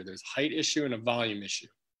issues here. There's a height issue and a volume issue.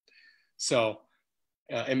 So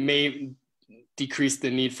it may decrease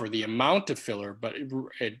the need for the amount of filler, but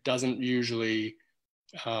it doesn't usually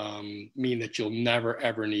mean that you'll never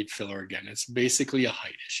ever need filler again. It's basically a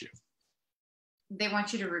height issue. They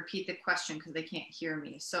want you to repeat the question because they can't hear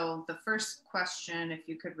me. So the first question, if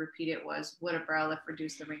you could repeat it, was, would a brow lift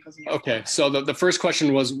reduce the wrinkles in your forehead? So the first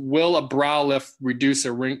question was, will a brow lift reduce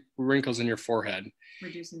wrinkles in your forehead?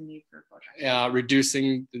 Reducing the need for Botox.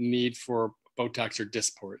 Reducing the need for Botox or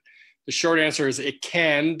Dysport. The short answer is it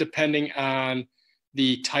can, depending on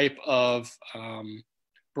the type of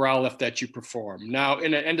brow lift that you perform. Now,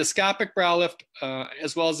 in an endoscopic brow lift,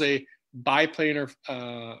 as well as a biplanar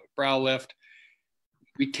brow lift,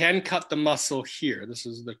 we can cut the muscle here. This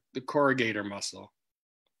is the corrugator muscle,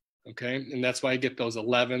 okay? And that's why I get those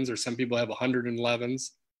 11s, or some people have 111s.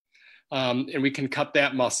 And we can cut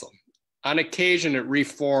that muscle. On occasion, it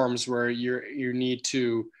reforms where you need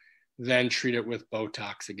to then treat it with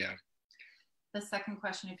Botox again. The second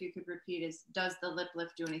question, if you could repeat, is, does the lip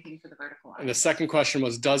lift do anything for the vertical lines? And the second question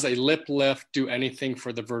was, does a lip lift do anything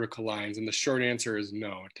for the vertical lines? And the short answer is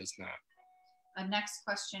no, it does not. A next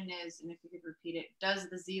question is, and if you could repeat it, does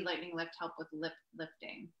the Z Lightning Lift help with lip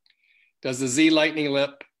lifting? Does the Z Lightning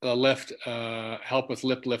lift help with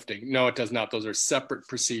lip lifting? No, it does not. Those are separate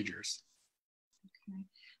procedures. Okay.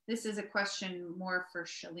 This is a question more for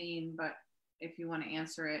Shalene, but if you want to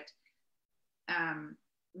answer it,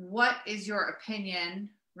 what is your opinion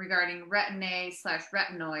regarding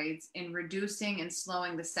Retin-A/retinoids in reducing and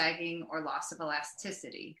slowing the sagging or loss of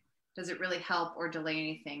elasticity? Does it really help or delay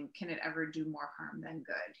anything? Can it ever do more harm than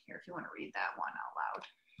good? Here, if you want to read that one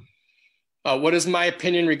out loud. What is my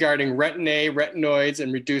opinion regarding Retin-A, retinoids,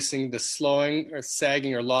 and reducing the slowing or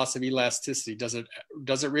sagging or loss of elasticity? Does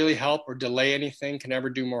it really help or delay anything? Can ever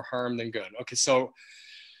do more harm than good? Okay, so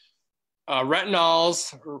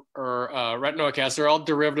retinols or retinoic acid are all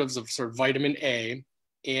derivatives of sort of vitamin A.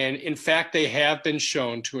 And in fact, they have been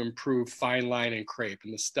shown to improve fine line and crepe.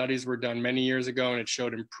 And the studies were done many years ago, and it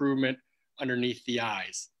showed improvement underneath the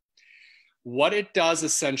eyes. What it does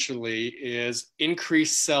essentially is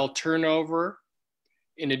increase cell turnover,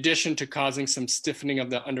 in addition to causing some stiffening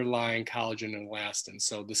of the underlying collagen and elastin.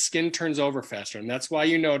 So the skin turns over faster. And that's why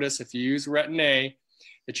you notice if you use Retin-A,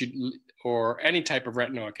 or any type of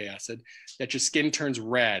retinoic acid, that your skin turns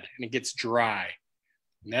red and it gets dry.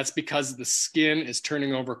 And that's because the skin is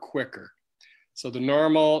turning over quicker. So the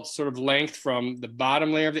normal sort of length from the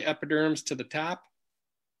bottom layer of the epidermis to the top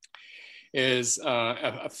is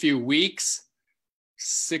a few weeks,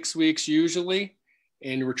 6 weeks usually,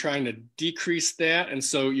 and we're trying to decrease that. And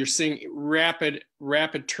so you're seeing rapid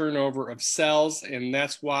turnover of cells, and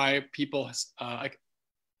that's why people,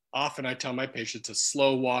 often I tell my patients to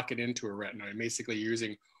slow walk it into a retinoid, basically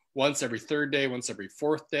using once every third day, once every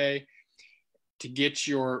fourth day, to get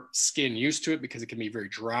your skin used to it, because it can be very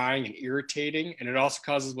drying and irritating. And it also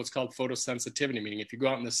causes what's called photosensitivity, meaning if you go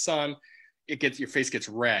out in the sun, your face gets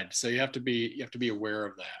red. So you have to be aware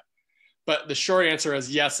of that. But the short answer is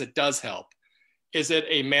yes, it does help. Is it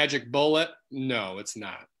a magic bullet? No, it's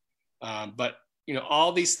not. But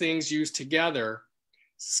all these things used together,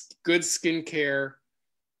 good skincare,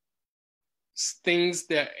 things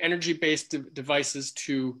that energy-based devices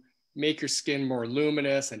to make your skin more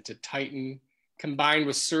luminous and to tighten, combined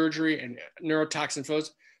with surgery and neurotoxin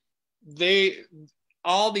flows,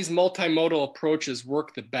 all these multimodal approaches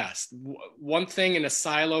work the best. One thing in a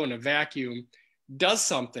silo, in a vacuum, does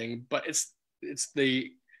something, but it's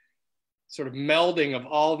the sort of melding of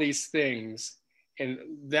all these things. And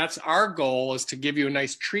that's our goal, is to give you a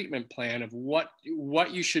nice treatment plan of what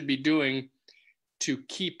you should be doing to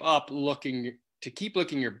keep up looking to keep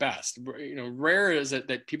looking your best. You know, rare is it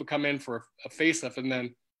that people come in for a facelift and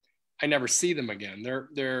then I never see them again.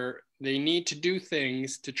 They need to do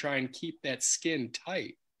things to try and keep that skin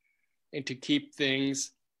tight and to keep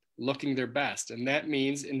things looking their best. And that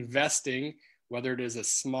means investing, whether it is a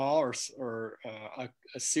small or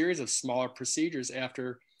a series of smaller procedures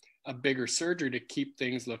after a bigger surgery to keep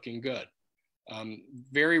things looking good.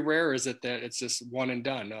 Very rare is it that it's just one and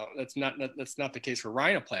done. Now, that's not the case for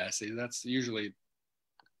rhinoplasty. That's usually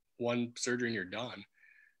one surgery and you're done.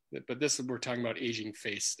 But we're talking about aging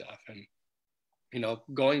face stuff. And, you know,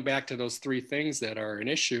 going back to those three things that are an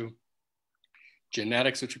issue: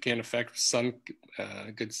 genetics, which we can't affect,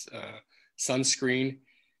 good sunscreen,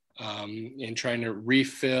 and trying to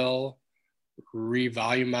refill,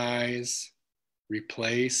 revolumize,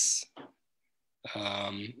 replace.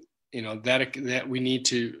 You know, that we need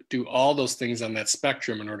to do all those things on that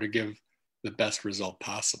spectrum in order to give the best result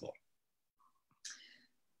possible.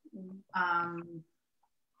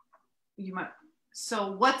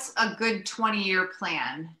 So what's a good 20-year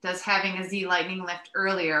plan? Does having a Z lightning lift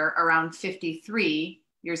earlier, around 53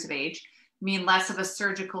 years of age, mean less of a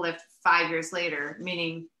surgical lift 5 years later,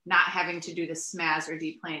 meaning not having to do the SMAS or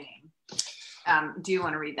deplaning? Do you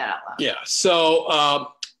want to read that out loud? Yeah.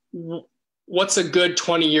 So what's a good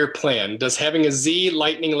 20-year plan? Does having a Z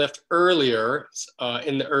lightning lift earlier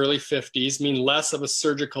in the early 50s mean less of a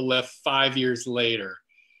surgical lift 5 years later,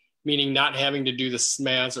 meaning not having to do the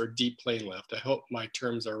SMAS or deep plane lift? I hope my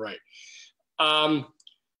terms are right.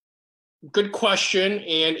 Good question,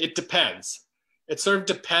 and it depends. It sort of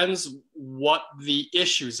depends what the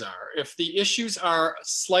issues are. If the issues are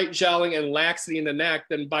slight gelling and laxity in the neck,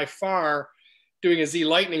 then by far doing a Z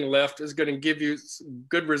lightning lift is going to give you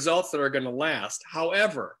good results that are going to last.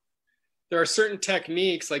 However, there are certain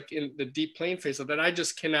techniques like in the deep plane facelift that I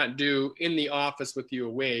just cannot do in the office with you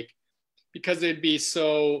awake, because they'd be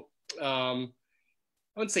so, I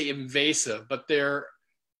wouldn't say invasive, but they're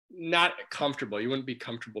not comfortable. You wouldn't be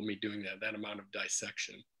comfortable me doing that amount of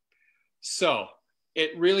dissection. So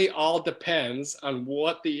it really all depends on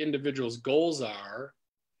what the individual's goals are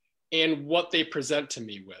and what they present to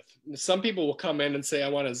me with. Some people will come in and say, I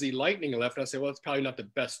want a Z lightning lift. And I say, well, it's probably not the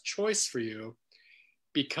best choice for you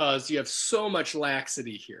because you have so much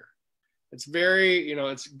laxity here. It's very, you know,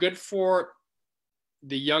 it's good for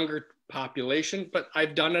the younger population, but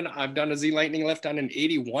I've done a Z lightning lift on an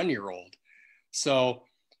 81-year-old. So,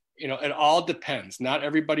 you know, it all depends. Not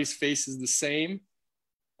everybody's face is the same.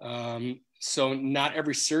 So not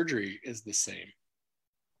every surgery is the same.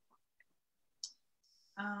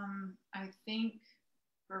 I think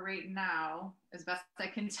for right now, as best I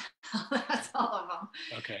can tell, that's all of them.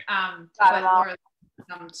 Okay. But more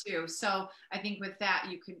some too. So I think with that,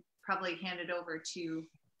 you could probably hand it over to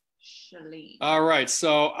Shalene. All right.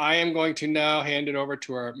 So I am going to now hand it over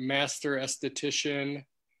to our master esthetician,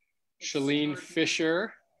 Shalene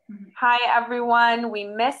Fisher. Hi, everyone. We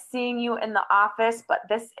miss seeing you in the office, but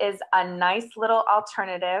this is a nice little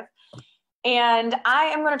alternative. And I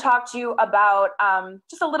am going to talk to you about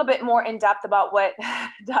just a little bit more in depth about what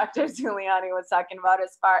Dr. Zuliani was talking about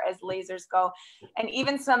as far as lasers go, and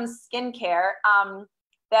even some skincare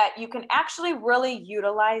that you can actually really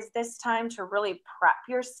utilize this time to really prep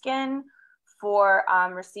your skin for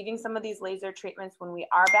receiving some of these laser treatments when we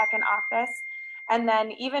are back in office. And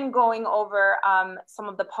then even going over some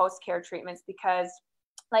of the post-care treatments, because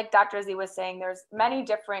like Dr. Z was saying, there's many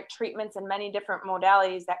different treatments and many different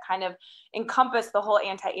modalities that kind of encompass the whole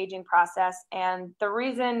anti-aging process. And the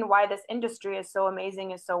reason why this industry is so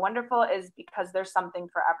amazing, is so wonderful, is because there's something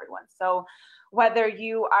for everyone. So whether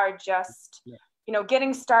you are just, you know,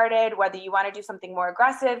 getting started, whether you want to do something more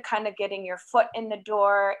aggressive, kind of getting your foot in the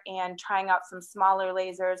door and trying out some smaller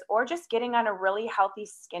lasers, or just getting on a really healthy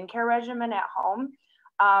skincare regimen at home,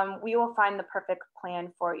 we will find the perfect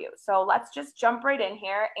plan for you. So let's just jump right in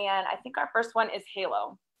here. And I think our first one is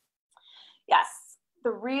Halo. Yes,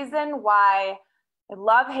 the reason why I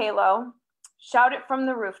love Halo, shout it from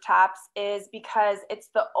the rooftops, is because it's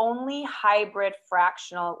the only hybrid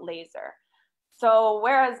fractional laser. So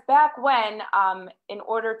whereas back when, in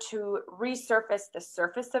order to resurface the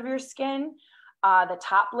surface of your skin, the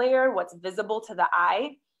top layer, what's visible to the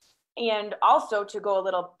eye, and also to go a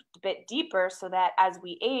little bit deeper so that as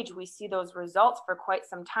we age, we see those results for quite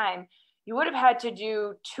some time, you would have had to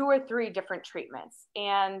do 2 or 3 different treatments.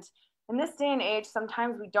 And in this day and age,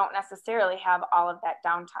 sometimes we don't necessarily have all of that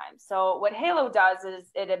downtime. So what Halo does is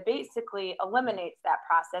it basically eliminates that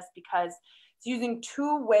process, because it's using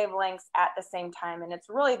 2 wavelengths at the same time. And it's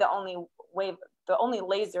really the only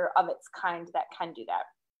laser of its kind that can do that.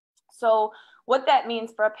 So what that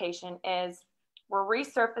means for a patient is we're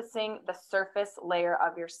resurfacing the surface layer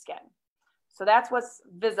of your skin. So that's what's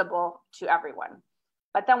visible to everyone.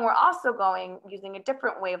 But then we're also using a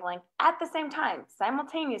different wavelength at the same time,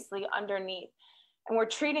 simultaneously underneath. And we're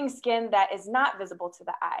treating skin that is not visible to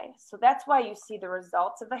the eye. So that's why you see the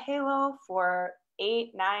results of a halo for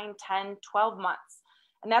 8, 9, 10, 12 months.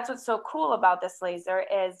 And that's what's so cool about this laser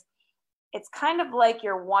is it's kind of like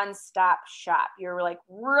your one-stop shop. You're like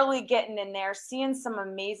really getting in there, seeing some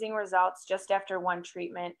amazing results just after one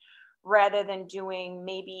treatment, rather than doing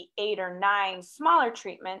maybe 8 or 9 smaller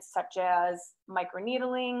treatments such as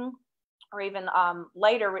microneedling or even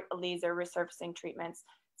lighter laser resurfacing treatments.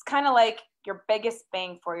 It's kind of like your biggest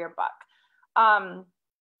bang for your buck.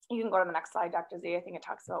 You can go to the next slide, Dr. Z. I think it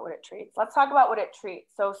talks about what it treats. Let's talk about what it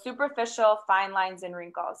treats. So superficial fine lines and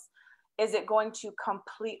wrinkles. Is it going to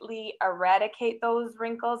completely eradicate those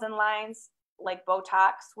wrinkles and lines like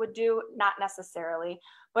Botox would do? Not necessarily,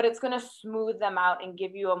 but it's going to smooth them out and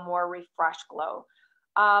give you a more refreshed glow.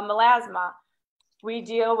 Melasma. We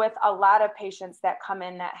deal with a lot of patients that come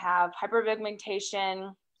in that have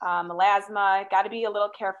hyperpigmentation, melasma. Got to be a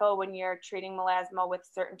little careful when you're treating melasma with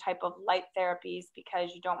certain type of light therapies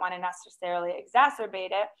because you don't want to necessarily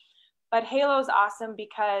exacerbate it. But Halo is awesome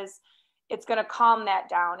because it's going to calm that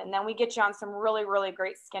down. And then we get you on some really, really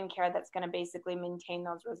great skincare that's going to basically maintain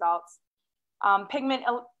those results. Pigment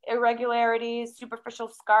irregularities, superficial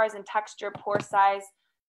scars and texture, pore size.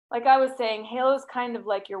 Like I was saying, Halo is kind of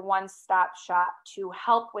like your one-stop shop to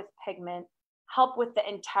help with pigment, help with the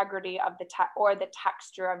integrity of the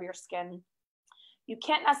texture of your skin. You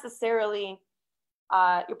can't necessarily,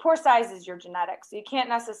 your pore size is your genetics. So you can't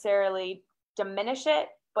necessarily diminish it,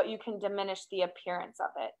 but you can diminish the appearance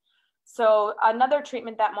of it. So another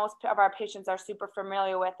treatment that most of our patients are super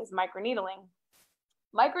familiar with is microneedling.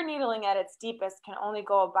 Microneedling at its deepest can only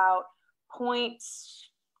go about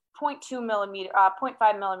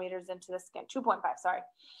 0.5 millimeters into the skin, 2.5, sorry.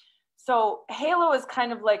 So Halo is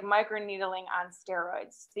kind of like microneedling on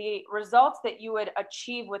steroids. The results that you would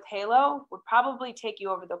achieve with Halo would probably take you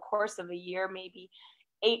over the course of a year, maybe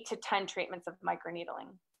 8 to 10 treatments of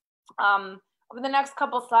microneedling. Over the next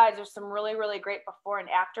couple slides, there's some really, really great before and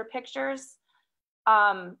after pictures.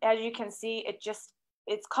 As you can see,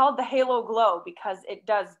 it's called the Halo Glow because it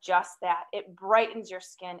does just that. It brightens your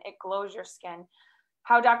skin, it glows your skin.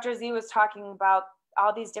 How Dr. Z was talking about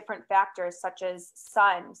all these different factors such as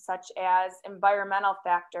sun, such as environmental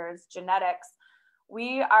factors, genetics.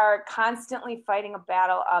 We are constantly fighting a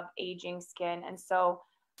battle of aging skin. And so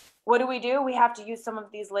what do? We have to use some of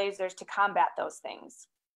these lasers to combat those things.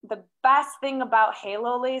 The best thing about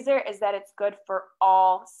Halo laser is that it's good for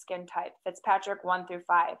all skin types. Fitzpatrick 1 through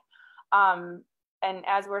 5. And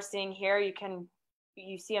as we're seeing here, you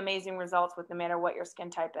see amazing results with no matter what your skin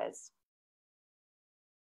type is.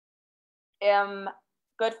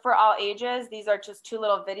 Good for all ages. These are just 2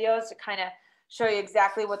 little videos to kind of show you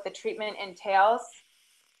exactly what the treatment entails.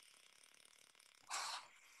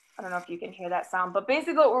 I don't know if you can hear that sound, but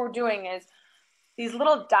basically what we're doing is these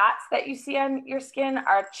little dots that you see on your skin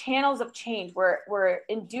are channels of change. We're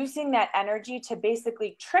inducing that energy to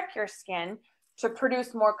basically trick your skin to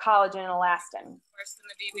produce more collagen and elastin. Worse than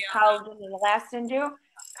the BBL. Collagen and elastin do?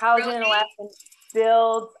 Collagen and elastin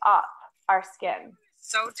builds up our skin.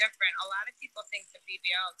 So different. A lot of people think the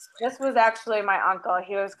BBL is This was actually my uncle.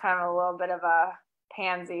 He was kind of a little bit of a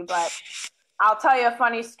pansy, but I'll tell you a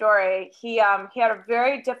funny story. He had a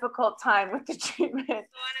very difficult time with the treatment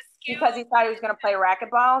because he thought he was going to play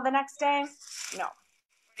racquetball the next day. No.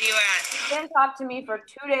 Where are you at? He didn't talk to me for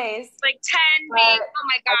 2 days. Like 10 being, oh my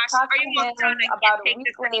I gosh, talked are to you him almost done? I about can't a take week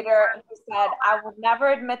this later, anymore. and he said, I will never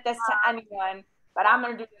admit this to anyone, but I'm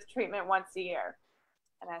going to do this treatment once a year.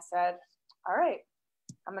 And I said, all right,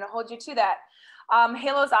 I'm going to hold you to that.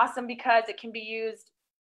 Halo is awesome because it can be used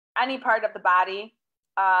any part of the body.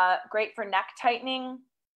 Great for neck tightening,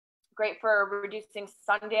 great for reducing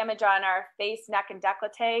sun damage on our face, neck, and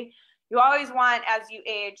décolleté. You always want, as you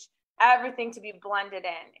age, everything to be blended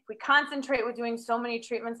in. If we concentrate with doing so many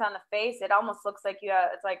treatments on the face, it almost looks like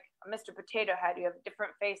it's like a Mr. Potato Head. You have a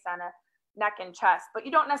different face on a neck and chest, but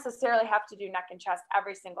you don't necessarily have to do neck and chest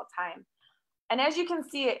every single time. And as you can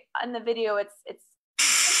see it in the video, it's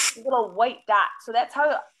little white dots. So that's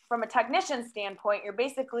how, from a technician standpoint, you're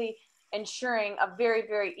basically ensuring a very,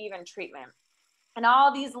 very even treatment. And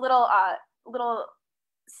all these little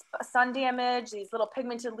sun damage, these little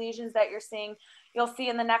pigmented lesions that you're seeing, you'll see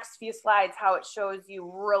in the next few slides how it shows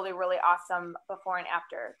you really, really awesome before and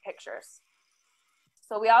after pictures.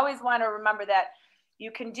 So we always want to remember that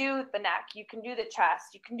you can do the neck, you can do the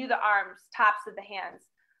chest, you can do the arms, tops of the hands.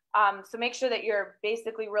 So make sure that you're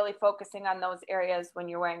basically really focusing on those areas when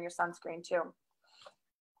you're wearing your sunscreen too.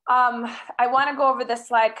 I want to go over this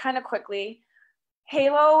slide kind of quickly.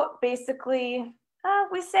 Halo, basically,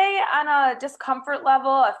 we say on a discomfort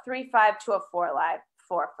level, a 3.5 to a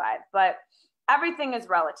 4.5, but everything is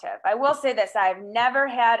relative. I will say this, I've never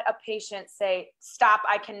had a patient say, stop,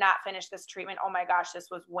 I cannot finish this treatment. Oh my gosh, this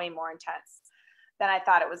was way more intense than I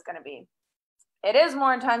thought it was going to be. It is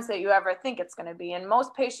more intense than you ever think it's going to be. And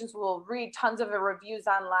most patients will read tons of reviews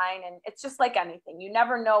online, and it's just like anything. You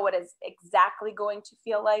never know what is exactly going to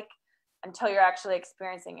feel like until you're actually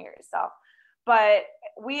experiencing it yourself. But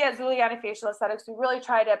we as Zuliani Facial Aesthetics, we really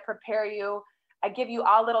try to prepare you. I give you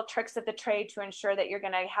all little tricks of the trade to ensure that you're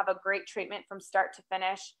going to have a great treatment from start to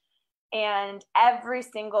finish. And every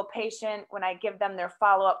single patient, when I give them their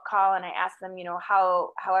follow-up call and I ask them, you know,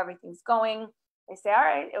 how everything's going, they say, all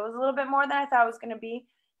right, it was a little bit more than I thought it was going to be.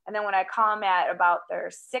 And then when I call them at about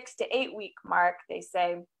their 6 to 8 week mark, they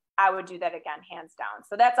say, I would do that again, hands down.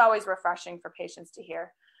 So that's always refreshing for patients to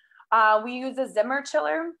hear. We use a Zimmer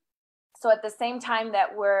chiller. So at the same time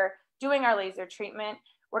that we're doing our laser treatment,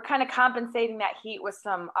 we're kind of compensating that heat with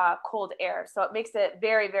some cold air. So it makes it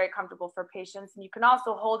very, very comfortable for patients. And you can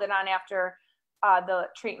also hold it on after the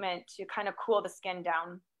treatment to kind of cool the skin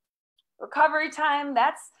down. Recovery time,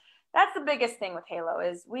 that's the biggest thing with Halo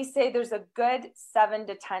is we say there's a good 7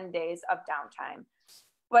 to 10 days of downtime,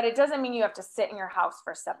 but it doesn't mean you have to sit in your house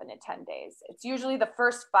for 7 to 10 days. It's usually the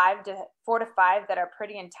first 4 to 5 that are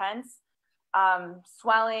pretty intense.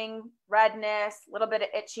 Swelling, redness, a little bit of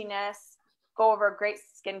itchiness, go over great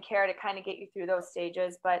skincare to kind of get you through those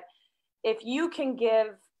stages. But if you can give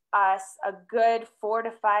us a good 4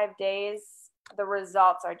 to 5 days, the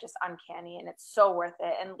results are just uncanny and it's so worth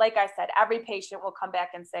it. And like I said, every patient will come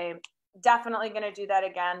back and say, definitely going to do that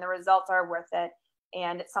again. The results are worth it.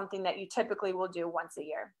 And it's something that you typically will do once a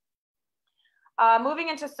year. Moving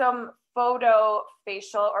into some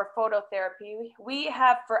photofacial or phototherapy, we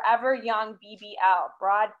have Forever Young BBL,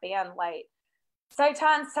 broadband light.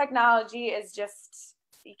 Cyton's technology is just,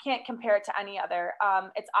 you can't compare it to any other.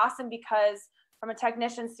 It's awesome because from a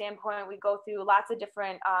technician standpoint, we go through lots of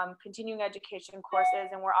different continuing education courses,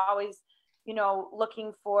 and we're always, you know,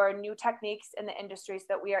 looking for new techniques in the industry so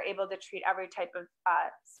that we are able to treat every type of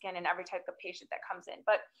skin and every type of patient that comes in.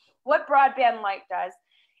 But what broadband light does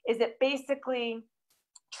is it basically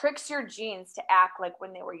tricks your genes to act like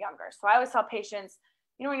when they were younger. So I always tell patients,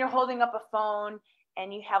 you know, when you're holding up a phone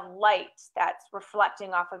and you have light that's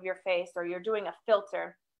reflecting off of your face or you're doing a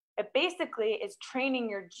filter, it basically is training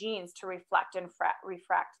your genes to reflect and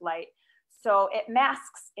refract light. So it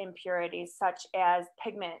masks impurities such as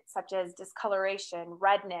pigment, such as discoloration,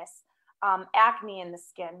 redness, acne in the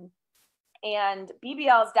skin. And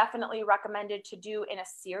BBL is definitely recommended to do in a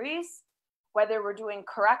series, whether we're doing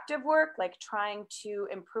corrective work, like trying to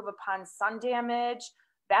improve upon sun damage,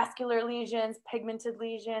 vascular lesions, pigmented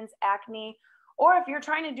lesions, acne, or if you're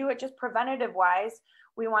trying to do it just preventative wise,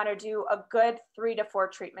 we want to do a good 3 to 4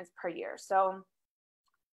 treatments per year. So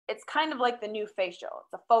it's kind of like the new facial.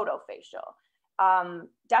 It's a photo facial.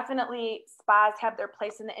 Definitely spas have their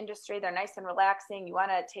place in the industry. They're nice and relaxing. You want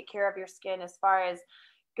to take care of your skin as far as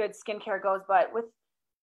good skincare goes, but with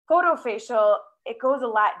photo facial, it goes a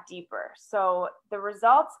lot deeper. So the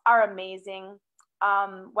results are amazing.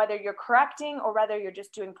 Whether you're correcting or whether you're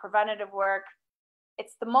just doing preventative work,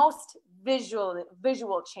 it's the most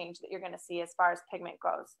visual change that you're going to see as far as pigment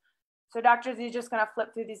goes. So Dr. Z is just going to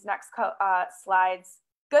flip through these next slides.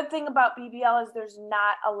 Good thing about BBL is there's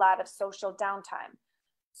not a lot of social downtime.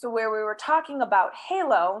 So where we were talking about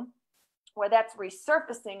Halo, where that's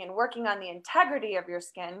resurfacing and working on the integrity of your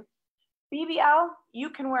skin, BBL, you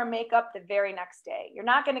can wear makeup the very next day. You're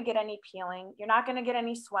not going to get any peeling. You're not going to get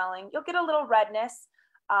any swelling. You'll get a little redness.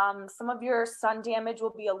 Some of your sun damage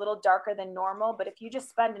will be a little darker than normal, but if you just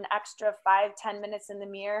spend an extra 5-10 minutes in the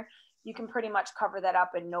mirror, you can pretty much cover that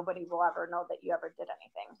up and nobody will ever know that you ever did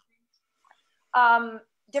anything.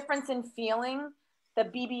 Difference in feeling, the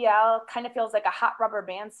BBL kind of feels like a hot rubber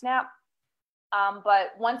band snap.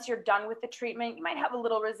 But once you're done with the treatment, you might have a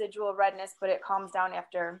little residual redness, but it calms down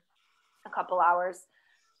after a couple hours.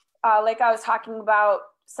 Like I was talking about,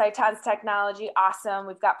 Cyton's technology, awesome.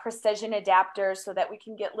 We've got precision adapters so that we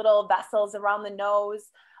can get little vessels around the nose,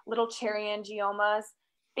 little cherry angiomas.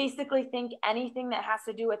 Basically think anything that has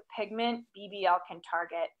to do with pigment, BBL can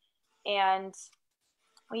target. And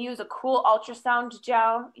we use a cool ultrasound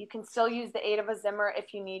gel. You can still use the aid of a Zimmer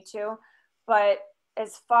if you need to, but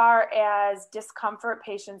as far as discomfort,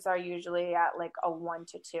 patients are usually at like a 1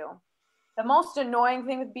 to 2. The most annoying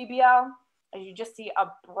thing with BBL is you just see a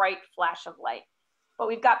bright flash of light. But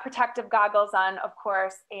we've got protective goggles on, of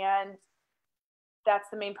course, and that's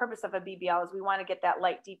the main purpose of a BBL is we want to get that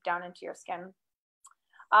light deep down into your skin.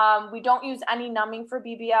 We don't use any numbing for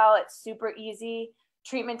BBL. It's super easy.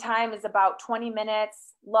 Treatment time is about 20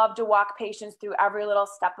 minutes. Love to walk patients through every little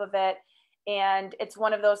step of it. And it's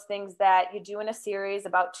one of those things that you do in a series,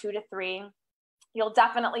 about 2 to 3. You'll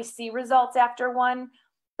definitely see results after one,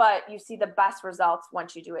 but you see the best results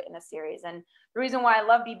once you do it in a series. And the reason why I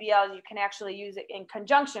love BBL is you can actually use it in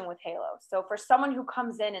conjunction with halo. So for someone who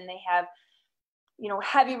comes in and they have, you know,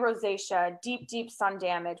 heavy rosacea, deep sun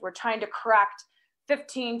damage, we're trying to correct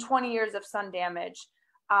 15, 20 years of sun damage.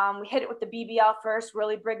 We hit it with the BBL first,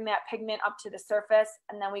 really bring that pigment up to the surface,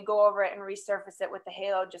 and then we go over it and resurface it with the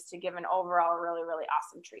halo just to give an overall really, really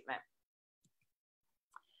awesome treatment.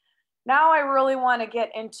 Now I really want to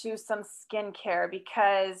get into some skincare,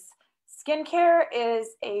 because skincare is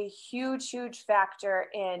a huge, huge factor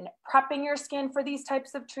in prepping your skin for these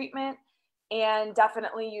types of treatment, and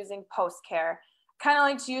definitely using post-care. Kind of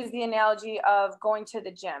like to use the analogy of going to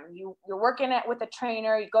the gym. You're working it with a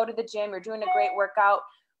trainer, you go to the gym, you're doing a great workout,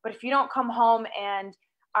 but if you don't come home and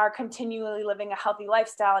are continually living a healthy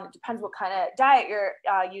lifestyle, and it depends what kind of diet you're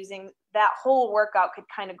using, that whole workout could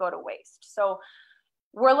kind of go to waste. So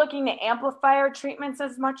we're looking to amplify our treatments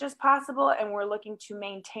as much as possible, and we're looking to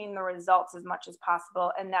maintain the results as much as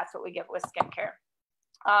possible, and that's what we get with skincare.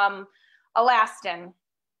 Elastin.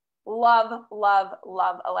 Love, love,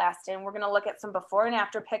 love Elastin. We're going to look at some before and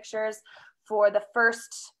after pictures for the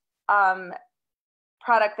first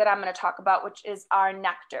product that I'm going to talk about, which is our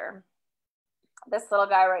nectar. This little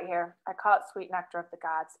guy right here, I call it sweet nectar of the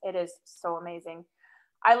gods. It is so amazing.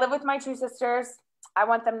 I live with my 2 sisters. I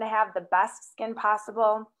want them to have the best skin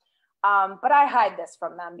possible, but I hide this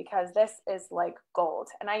from them because this is like gold,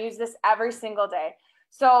 and I use this every single day.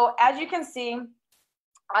 So as you can see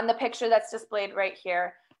on the picture that's displayed right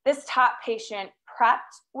here, this top patient prepped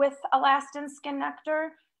with Elastin Skin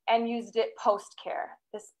Nectar and used it post-care.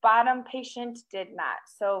 This bottom patient did not.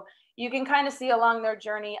 So you can kind of see along their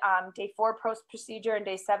journey, day 4 post-procedure and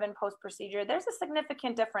day 7 post-procedure, there's a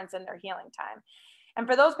significant difference in their healing time. And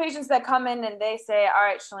for those patients that come in and they say, all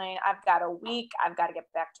right, Shalane, I've got a week, I've got to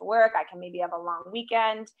get back to work, I can maybe have a long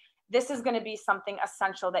weekend, this is going to be something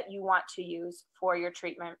essential that you want to use for your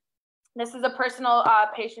treatment. This is a personal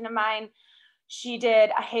patient of mine. She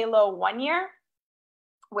did a halo 1 year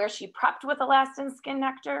where she prepped with Elastin Skin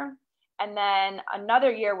Nectar, and then another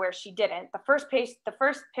year where she didn't. The first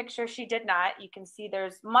picture she did not. You can see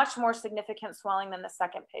there's much more significant swelling than the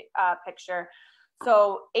second picture.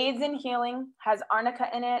 So aids in healing, has arnica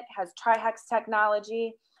in it, has Trihex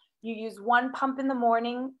technology. You use 1 pump in the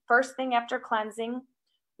morning, first thing after cleansing,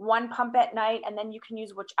 1 pump at night, and then you can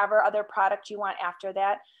use whichever other product you want after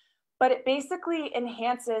that. But it basically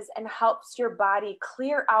enhances and helps your body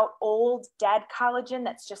clear out old, dead collagen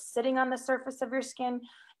that's just sitting on the surface of your skin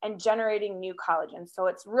and generating new collagen. So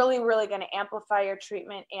it's really, really going to amplify your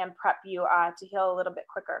treatment and prep you to heal a little bit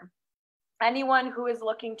quicker. Anyone who is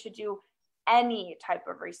looking to do any type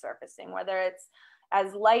of resurfacing, whether it's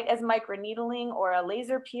as light as microneedling or a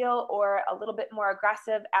laser peel or a little bit more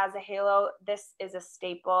aggressive as a halo, this is a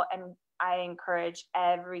staple, and I encourage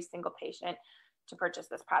every single patient to purchase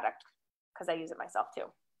this product because I use it myself too.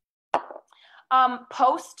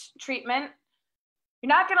 Post-treatment, you're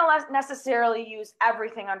not going to necessarily use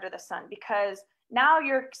everything under the sun because now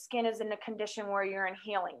your skin is in a condition where you're in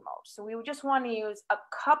healing mode. So we just want to use a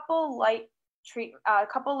couple light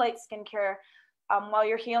skincare while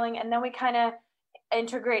you're healing, and then we kind of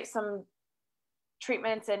integrate some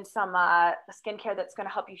treatments and some skincare that's going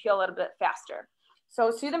to help you heal a little bit faster. So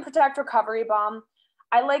Soothe and Protect Recovery Balm.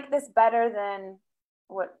 I like this better than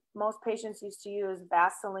what most patients used to use,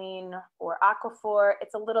 Vaseline or Aquaphor.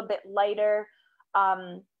 It's a little bit lighter.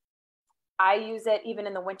 I use it even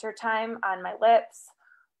in the winter time on my lips,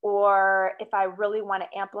 or if I really want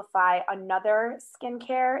to amplify another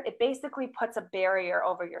skincare, it basically puts a barrier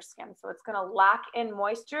over your skin. So it's going to lock in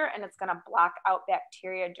moisture and it's going to block out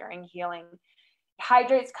bacteria during healing. It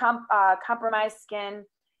hydrates compromised skin.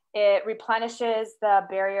 It replenishes the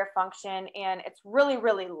barrier function, and it's really,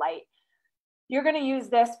 really light. You're going to use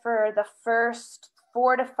this for the first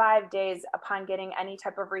 4 to 5 days upon getting any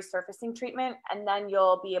type of resurfacing treatment, and then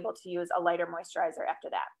you'll be able to use a lighter moisturizer after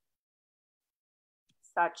that,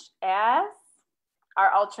 such as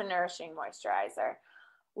our Ultra Nourishing Moisturizer.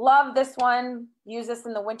 Love this one. Use this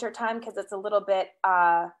in the winter time because it's a little bit,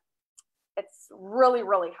 it's really,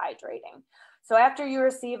 really hydrating. So after you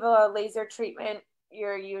receive a laser treatment,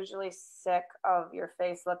 you're usually sick of your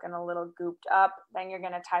face looking a little gooped up. Then you're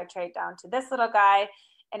going to titrate down to this little guy,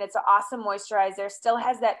 and it's an awesome moisturizer. Still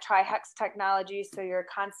has that Trihex technology, so you're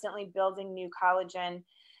constantly building new collagen.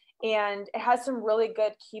 And it has some really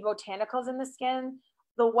good key botanicals in the skin.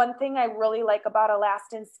 the one thing I really like about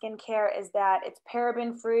Alastin skincare is that it's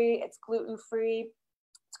paraben free, it's gluten free,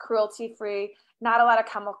 it's cruelty free, not a lot of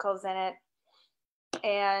chemicals in it.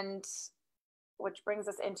 And which brings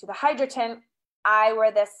us into the Hydratint. I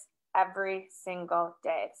wear this every single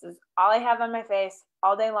day. This is all I have on my face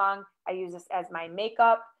all day long. I use this as my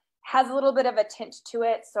makeup. Has a little bit of a tint to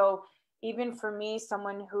it. So even for me,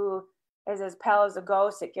 someone who is as pale as a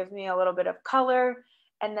ghost, it gives me a little bit of color.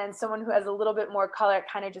 And then someone who has a little bit more color, it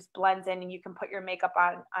kind of just blends in and you can put your makeup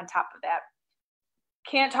on top of that.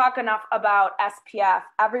 Can't talk enough about SPF.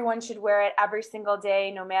 Everyone should wear it every single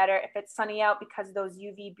day, no matter if it's sunny out, because those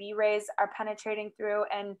UVB rays are penetrating through,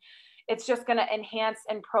 and it's just going to enhance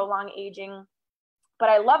and prolong aging. But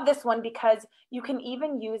I love this one because you can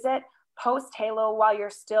even use it post halo while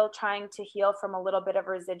you're still trying to heal from a little bit of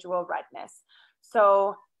residual redness.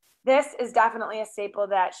 So this is definitely a staple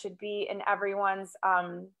that should be in everyone's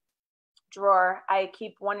drawer. I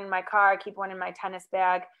keep one in my car, I keep one in my tennis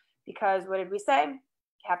bag, because what did we say?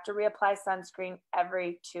 You have to reapply sunscreen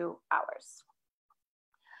every 2 hours.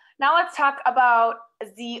 Now let's talk about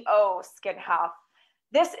ZO Skin Health.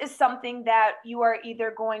 This is something that you are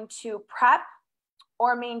either going to prep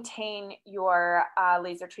or maintain your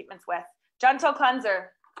laser treatments with. Gentle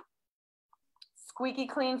cleanser, squeaky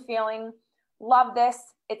clean feeling. Love this.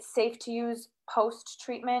 It's safe to use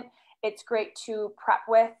post-treatment. It's great to prep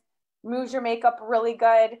with. Removes your makeup really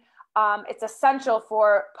good. It's essential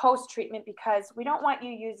for post-treatment because we don't want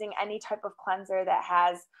you using any type of cleanser that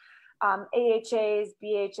has AHAs,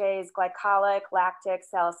 BHAs, glycolic, lactic,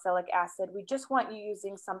 salicylic acid. We just want you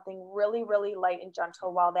using something really, really light and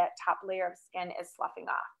gentle while that top layer of skin is sloughing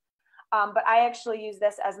off. But I actually use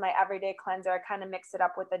this as my everyday cleanser. I kind of mix it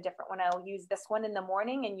up with a different one. I'll use this one in the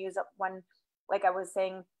morning and use one, like I was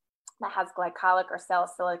saying, that has glycolic or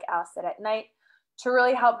salicylic acid at night, to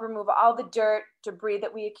really help remove all the dirt, debris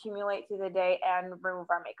that we accumulate through the day and remove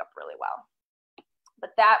our makeup really well.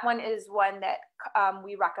 But that one is one that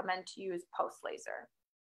we recommend to use post-laser.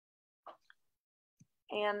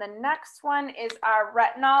 And the next one is our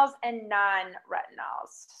retinols and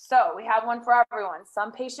non-retinols. So we have one for everyone.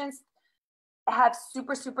 Some patients have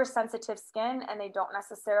super, super sensitive skin and they don't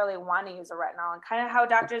necessarily want to use a retinol. And kind of how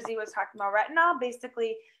Dr. Z was talking about, retinol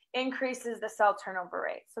basically increases the cell turnover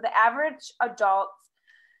rate. So the average adult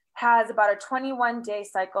has about a 21-day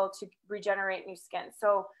cycle to regenerate new skin.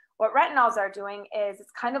 So what retinols are doing is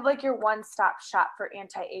it's kind of like your one-stop shop for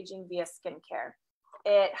anti-aging via skincare.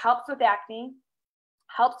 It helps with acne,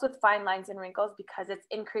 helps with fine lines and wrinkles because it's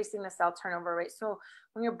increasing the cell turnover rate. So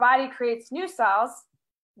when your body creates new cells,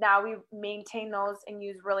 now we maintain those and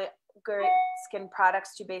use really good skin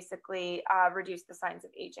products to basically reduce the signs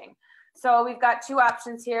of aging. So we've got two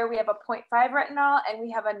options here. We have a 0.5 retinol and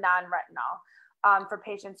we have a non-retinol for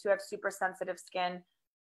patients who have super sensitive skin.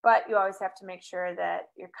 But you always have to make sure that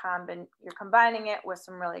you're combining it with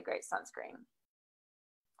some really great sunscreen.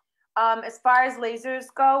 As far as lasers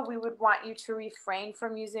go, we would want you to refrain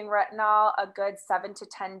from using retinol a good 7 to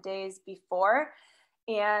 10 days before.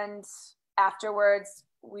 And afterwards,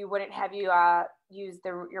 we wouldn't have you use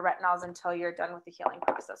your retinols until you're done with the healing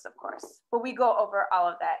process, of course. But we go over all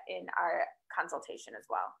of that in our consultation as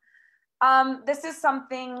well. This is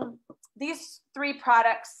something, these 3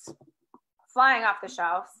 products flying off the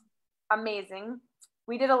shelves, amazing.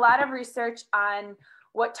 We did a lot of research on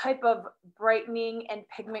what type of brightening and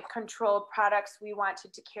pigment control products we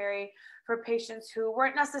wanted to carry for patients who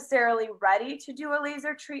weren't necessarily ready to do a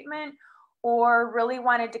laser treatment or really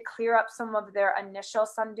wanted to clear up some of their initial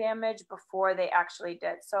sun damage before they actually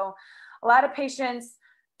did. So a lot of patients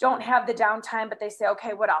don't have the downtime, but they say,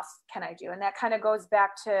 okay, what else can I do? And that kind of goes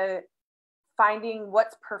back to finding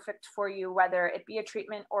what's perfect for you, whether it be a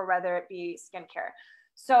treatment or whether it be skincare.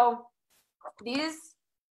 So these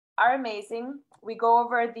are amazing. We go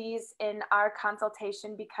over these in our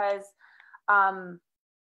consultation because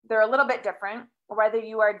they're a little bit different, whether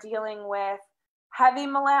you are dealing with heavy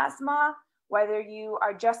melasma, whether you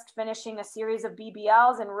are just finishing a series of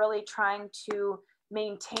BBLs and really trying to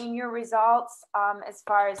maintain your results as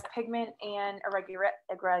far as pigment and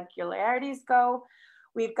irregularities go.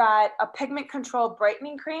 We've got a pigment control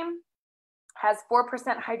brightening cream, has 4%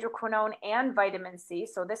 hydroquinone and vitamin C.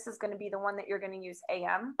 So this is going to be the one that you're going to use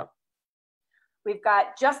AM. We've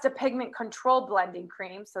got just a pigment control blending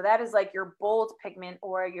cream. So that is like your bold pigment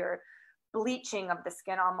or your bleaching of the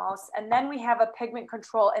skin almost. And then we have a pigment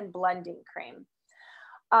control and blending cream.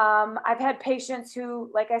 I've had patients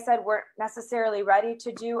who, like I said, weren't necessarily ready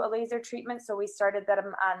to do a laser treatment. So we started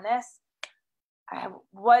them on this. I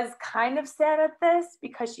was kind of sad at this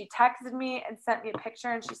because she texted me and sent me a picture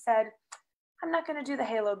and she said, I'm not going to do the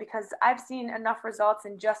halo because I've seen enough results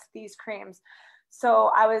in just these creams.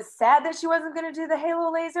 So I was sad that she wasn't going to do the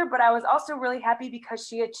halo laser, but I was also really happy because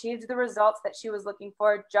she achieved the results that she was looking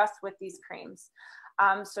for just with these creams.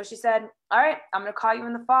 So she said, all right, I'm going to call you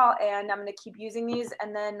in the fall and I'm going to keep using these,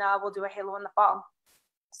 and then we'll do a halo in the fall.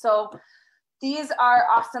 So these are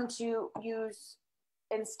awesome to use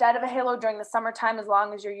instead of a halo during the summertime, as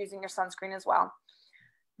long as you're using your sunscreen as well.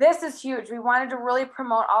 This is huge. We wanted to really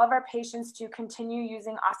promote all of our patients to continue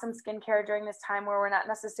using awesome skincare during this time where we're not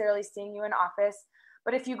necessarily seeing you in office.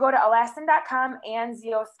 But if you go to Alastin.com and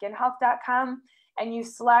ZeoSkinHealth.com and you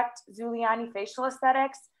select Zuliani Facial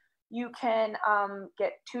Aesthetics, you can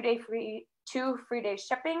get 2 free day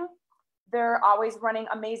shipping. They're always running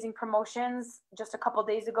amazing promotions. Just a couple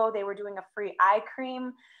days ago, they were doing a free eye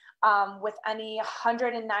cream with any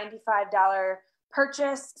 $195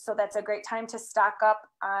 purchase. So that's a great time to stock up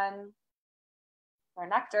on their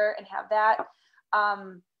nectar and have that.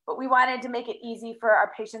 But we wanted to make it easy for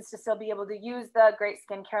our patients to still be able to use the great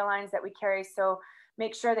skincare lines that we carry. So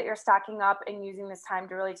make sure that you're stocking up and using this time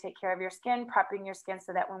to really take care of your skin, prepping your skin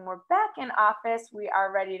so that when we're back in office, we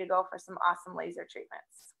are ready to go for some awesome laser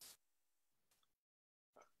treatments.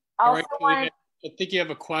 Also, I think you have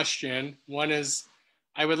a question. One is,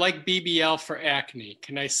 I would like BBL for acne.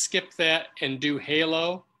 Can I skip that and do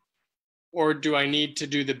halo, or do I need to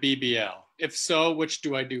do the BBL? If so, which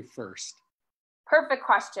do I do first? Perfect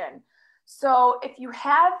question. So if you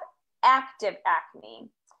have active acne,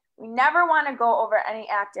 we never want to go over any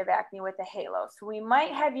active acne with a halo. So we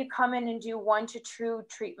might have you come in and do 1 to 2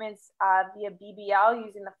 treatments via BBL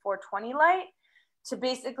using the 420 light to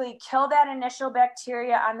basically kill that initial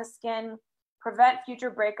bacteria on the skin, prevent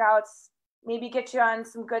future breakouts, maybe get you on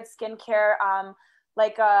some good skincare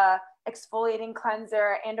like a exfoliating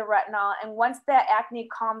cleanser and a retinol. And once that acne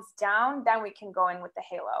calms down, then we can go in with the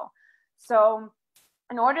halo. So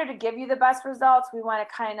in order to give you the best results, we want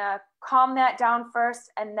to kind of calm that down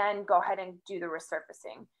first and then go ahead and do the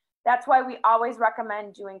resurfacing. That's why we always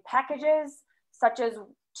recommend doing packages such as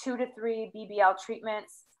 2 to 3 BBL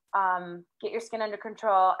treatments, get your skin under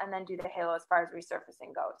control, and then do the halo as far as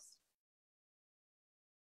resurfacing goes.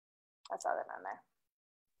 That's all that on there.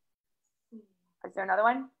 Is there another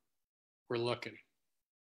one? We're looking.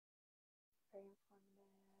 I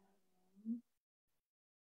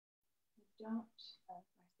don't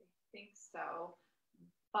think so,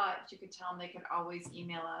 but you could tell them they could always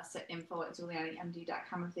email us at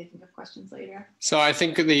info@zulianimd.com if they think of questions later. So I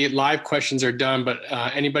think the live questions are done, but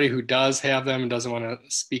anybody who does have them and doesn't want to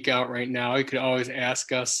speak out right now, you could always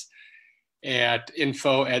ask us at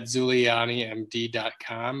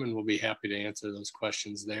info@zulianimd.com, and we'll be happy to answer those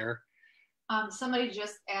questions there. Somebody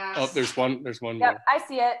just asked. Oh, there's one Yep, more. I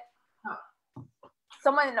see it. Oh.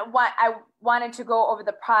 I wanted to go over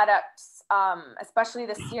the products, especially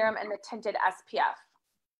the serum and the tinted SPF.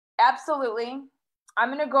 Absolutely. I'm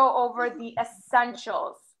going to go over the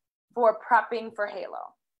essentials for prepping for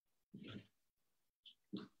halo.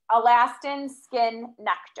 Alastin Skin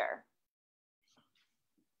Nectar.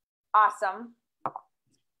 Awesome.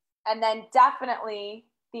 And then definitely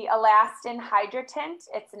the Alastin Hydra Tint.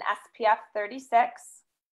 It's an SPF 36.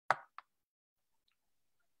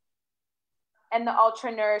 And the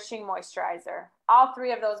Ultra Nourishing Moisturizer. All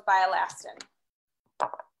 3 of those by Alastin.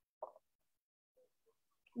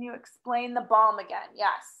 Can you explain the balm again?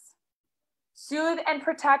 Yes. Soothe and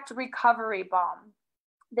Protect Recovery Balm.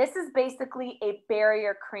 This is basically a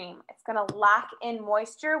barrier cream. It's going to lock in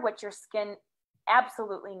moisture, which your skin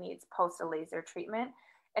absolutely needs post a laser treatment.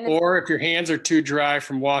 And or if your hands are too dry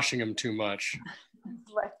from washing them too much.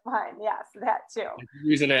 Fine. Yes, that too.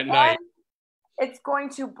 Use it at night. It's going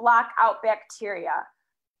to block out bacteria.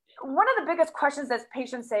 One of the biggest questions that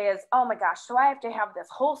patients say is, oh my gosh, so I have to have this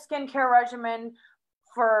whole skincare regimen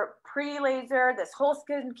for pre-laser, this whole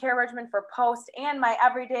skincare regimen for post, and my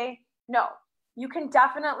everyday? No, you can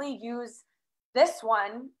definitely use this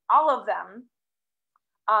one, all of them,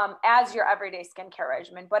 as your everyday skincare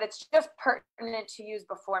regimen, but it's just pertinent to use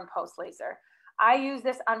before and post laser. I use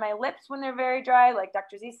this on my lips when they're very dry. Like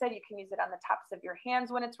Dr. Z said, you can use it on the tops of your hands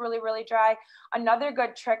when it's really, really dry. Another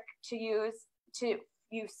good trick to use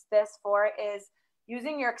this for is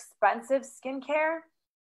using your expensive skincare.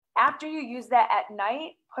 After you use that at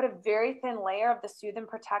night, put a very thin layer of the Soothe and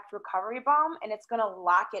Protect Recovery Balm, and it's going to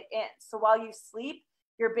lock it in. So while you sleep,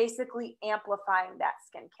 you're basically amplifying that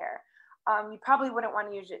skincare. You probably wouldn't want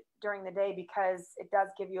to use it during the day because it does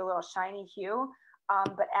give you a little shiny hue.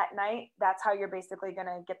 But at night, that's how you're basically going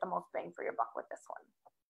to get the most bang for your buck with this one.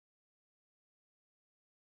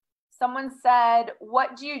 Someone said,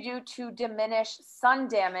 what do you do to diminish sun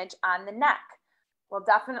damage on the neck? Well,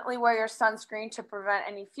 definitely wear your sunscreen to prevent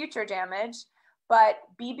any future damage, but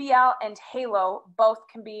BBL and Halo both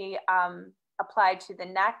can be applied to the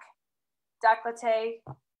neck, décolleté,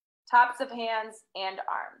 tops of hands, and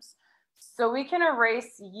arms. So we can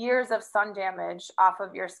erase years of sun damage off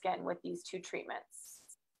of your skin with these two treatments.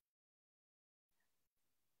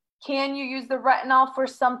 Can you use the retinol for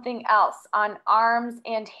something else on arms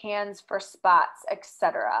and hands for spots,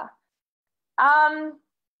 etc.?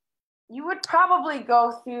 You would probably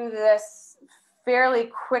go through this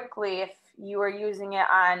fairly quickly if you were using it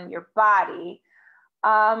on your body.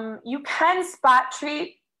 You can spot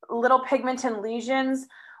treat little pigmented lesions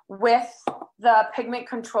with the pigment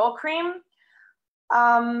control cream.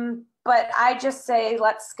 But I just say,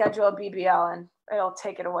 let's schedule a BBL and it'll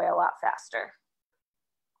take it away a lot faster.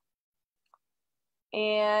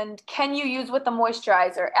 And can you use with the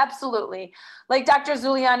moisturizer? Absolutely. Like Dr.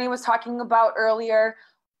 Zuliani was talking about earlier,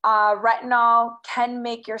 retinol can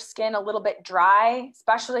make your skin a little bit dry,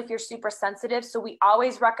 especially if you're super sensitive. So we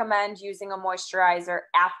always recommend using a moisturizer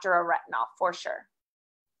after a retinol for sure.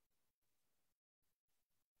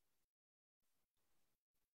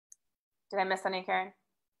 Did I miss any, Karen?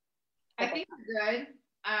 I think we're good.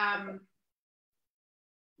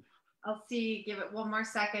 I'll see, give it one more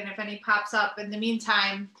second if any pops up. In the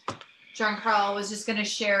meantime, Jean-Carl was just going to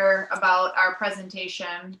share about our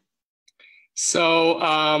presentation. So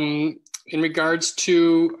in regards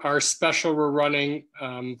to our special we're running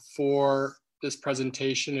for this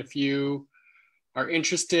presentation, if you are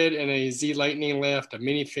interested in a Z Lightning lift, a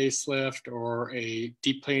mini facelift, or a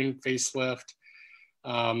deep plane facelift,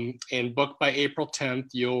 and book by April 10th,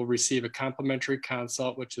 you'll receive a complimentary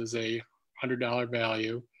consult, which is a $100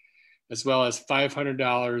 value, as well as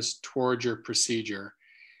 $500 towards your procedure,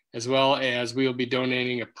 as well as we will be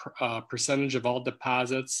donating a percentage of all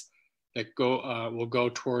deposits that will go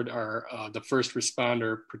toward our the first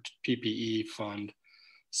responder PPE fund.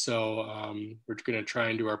 So we're going to try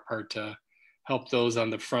and do our part to help those on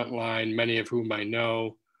the front line, many of whom I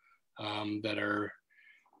know that are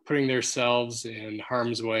putting themselves in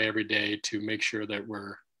harm's way every day to make sure that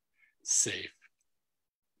we're safe.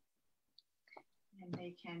 And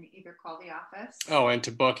they can either call the office. Oh, and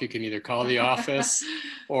to book, you can either call the office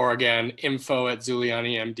or again,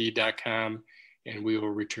 info@zulianimd.com, and we will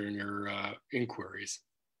return your inquiries.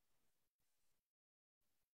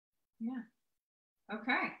 Yeah.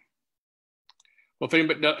 Okay. Well,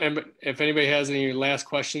 if anybody has any last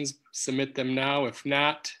questions, submit them now. If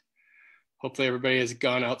not, hopefully everybody has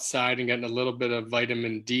gone outside and gotten a little bit of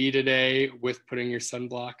vitamin D today with putting your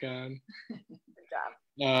sunblock on. Good job.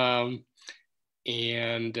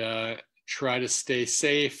 And try to stay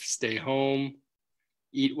safe, stay home,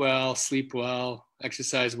 eat well, sleep well,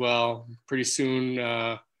 exercise well. Pretty soon,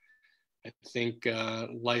 I think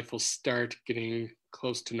life will start getting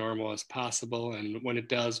close to normal as possible. And when it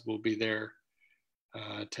does, we'll be there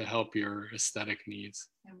to help your aesthetic needs.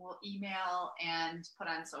 And we'll email and put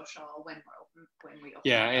on social when we open.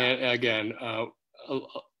 Yeah, and again,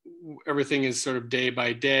 everything is sort of day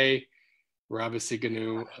by day. We're obviously going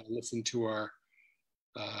to listen to our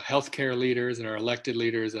healthcare leaders and our elected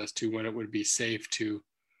leaders as to when it would be safe to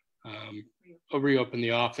reopen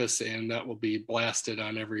the office, and that will be blasted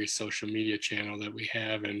on every social media channel that we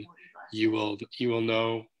have, and you will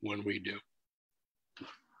know when we do.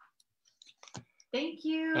 Thank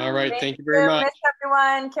you. All right, thank you very much. Miss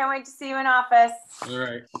everyone. Can't wait to see you in office. All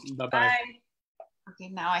right, bye-bye. Bye. Okay,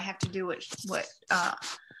 now I have to do what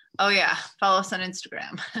oh yeah, follow us on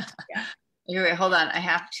Instagram. Yeah. Okay, wait, hold on. I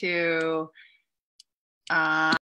have to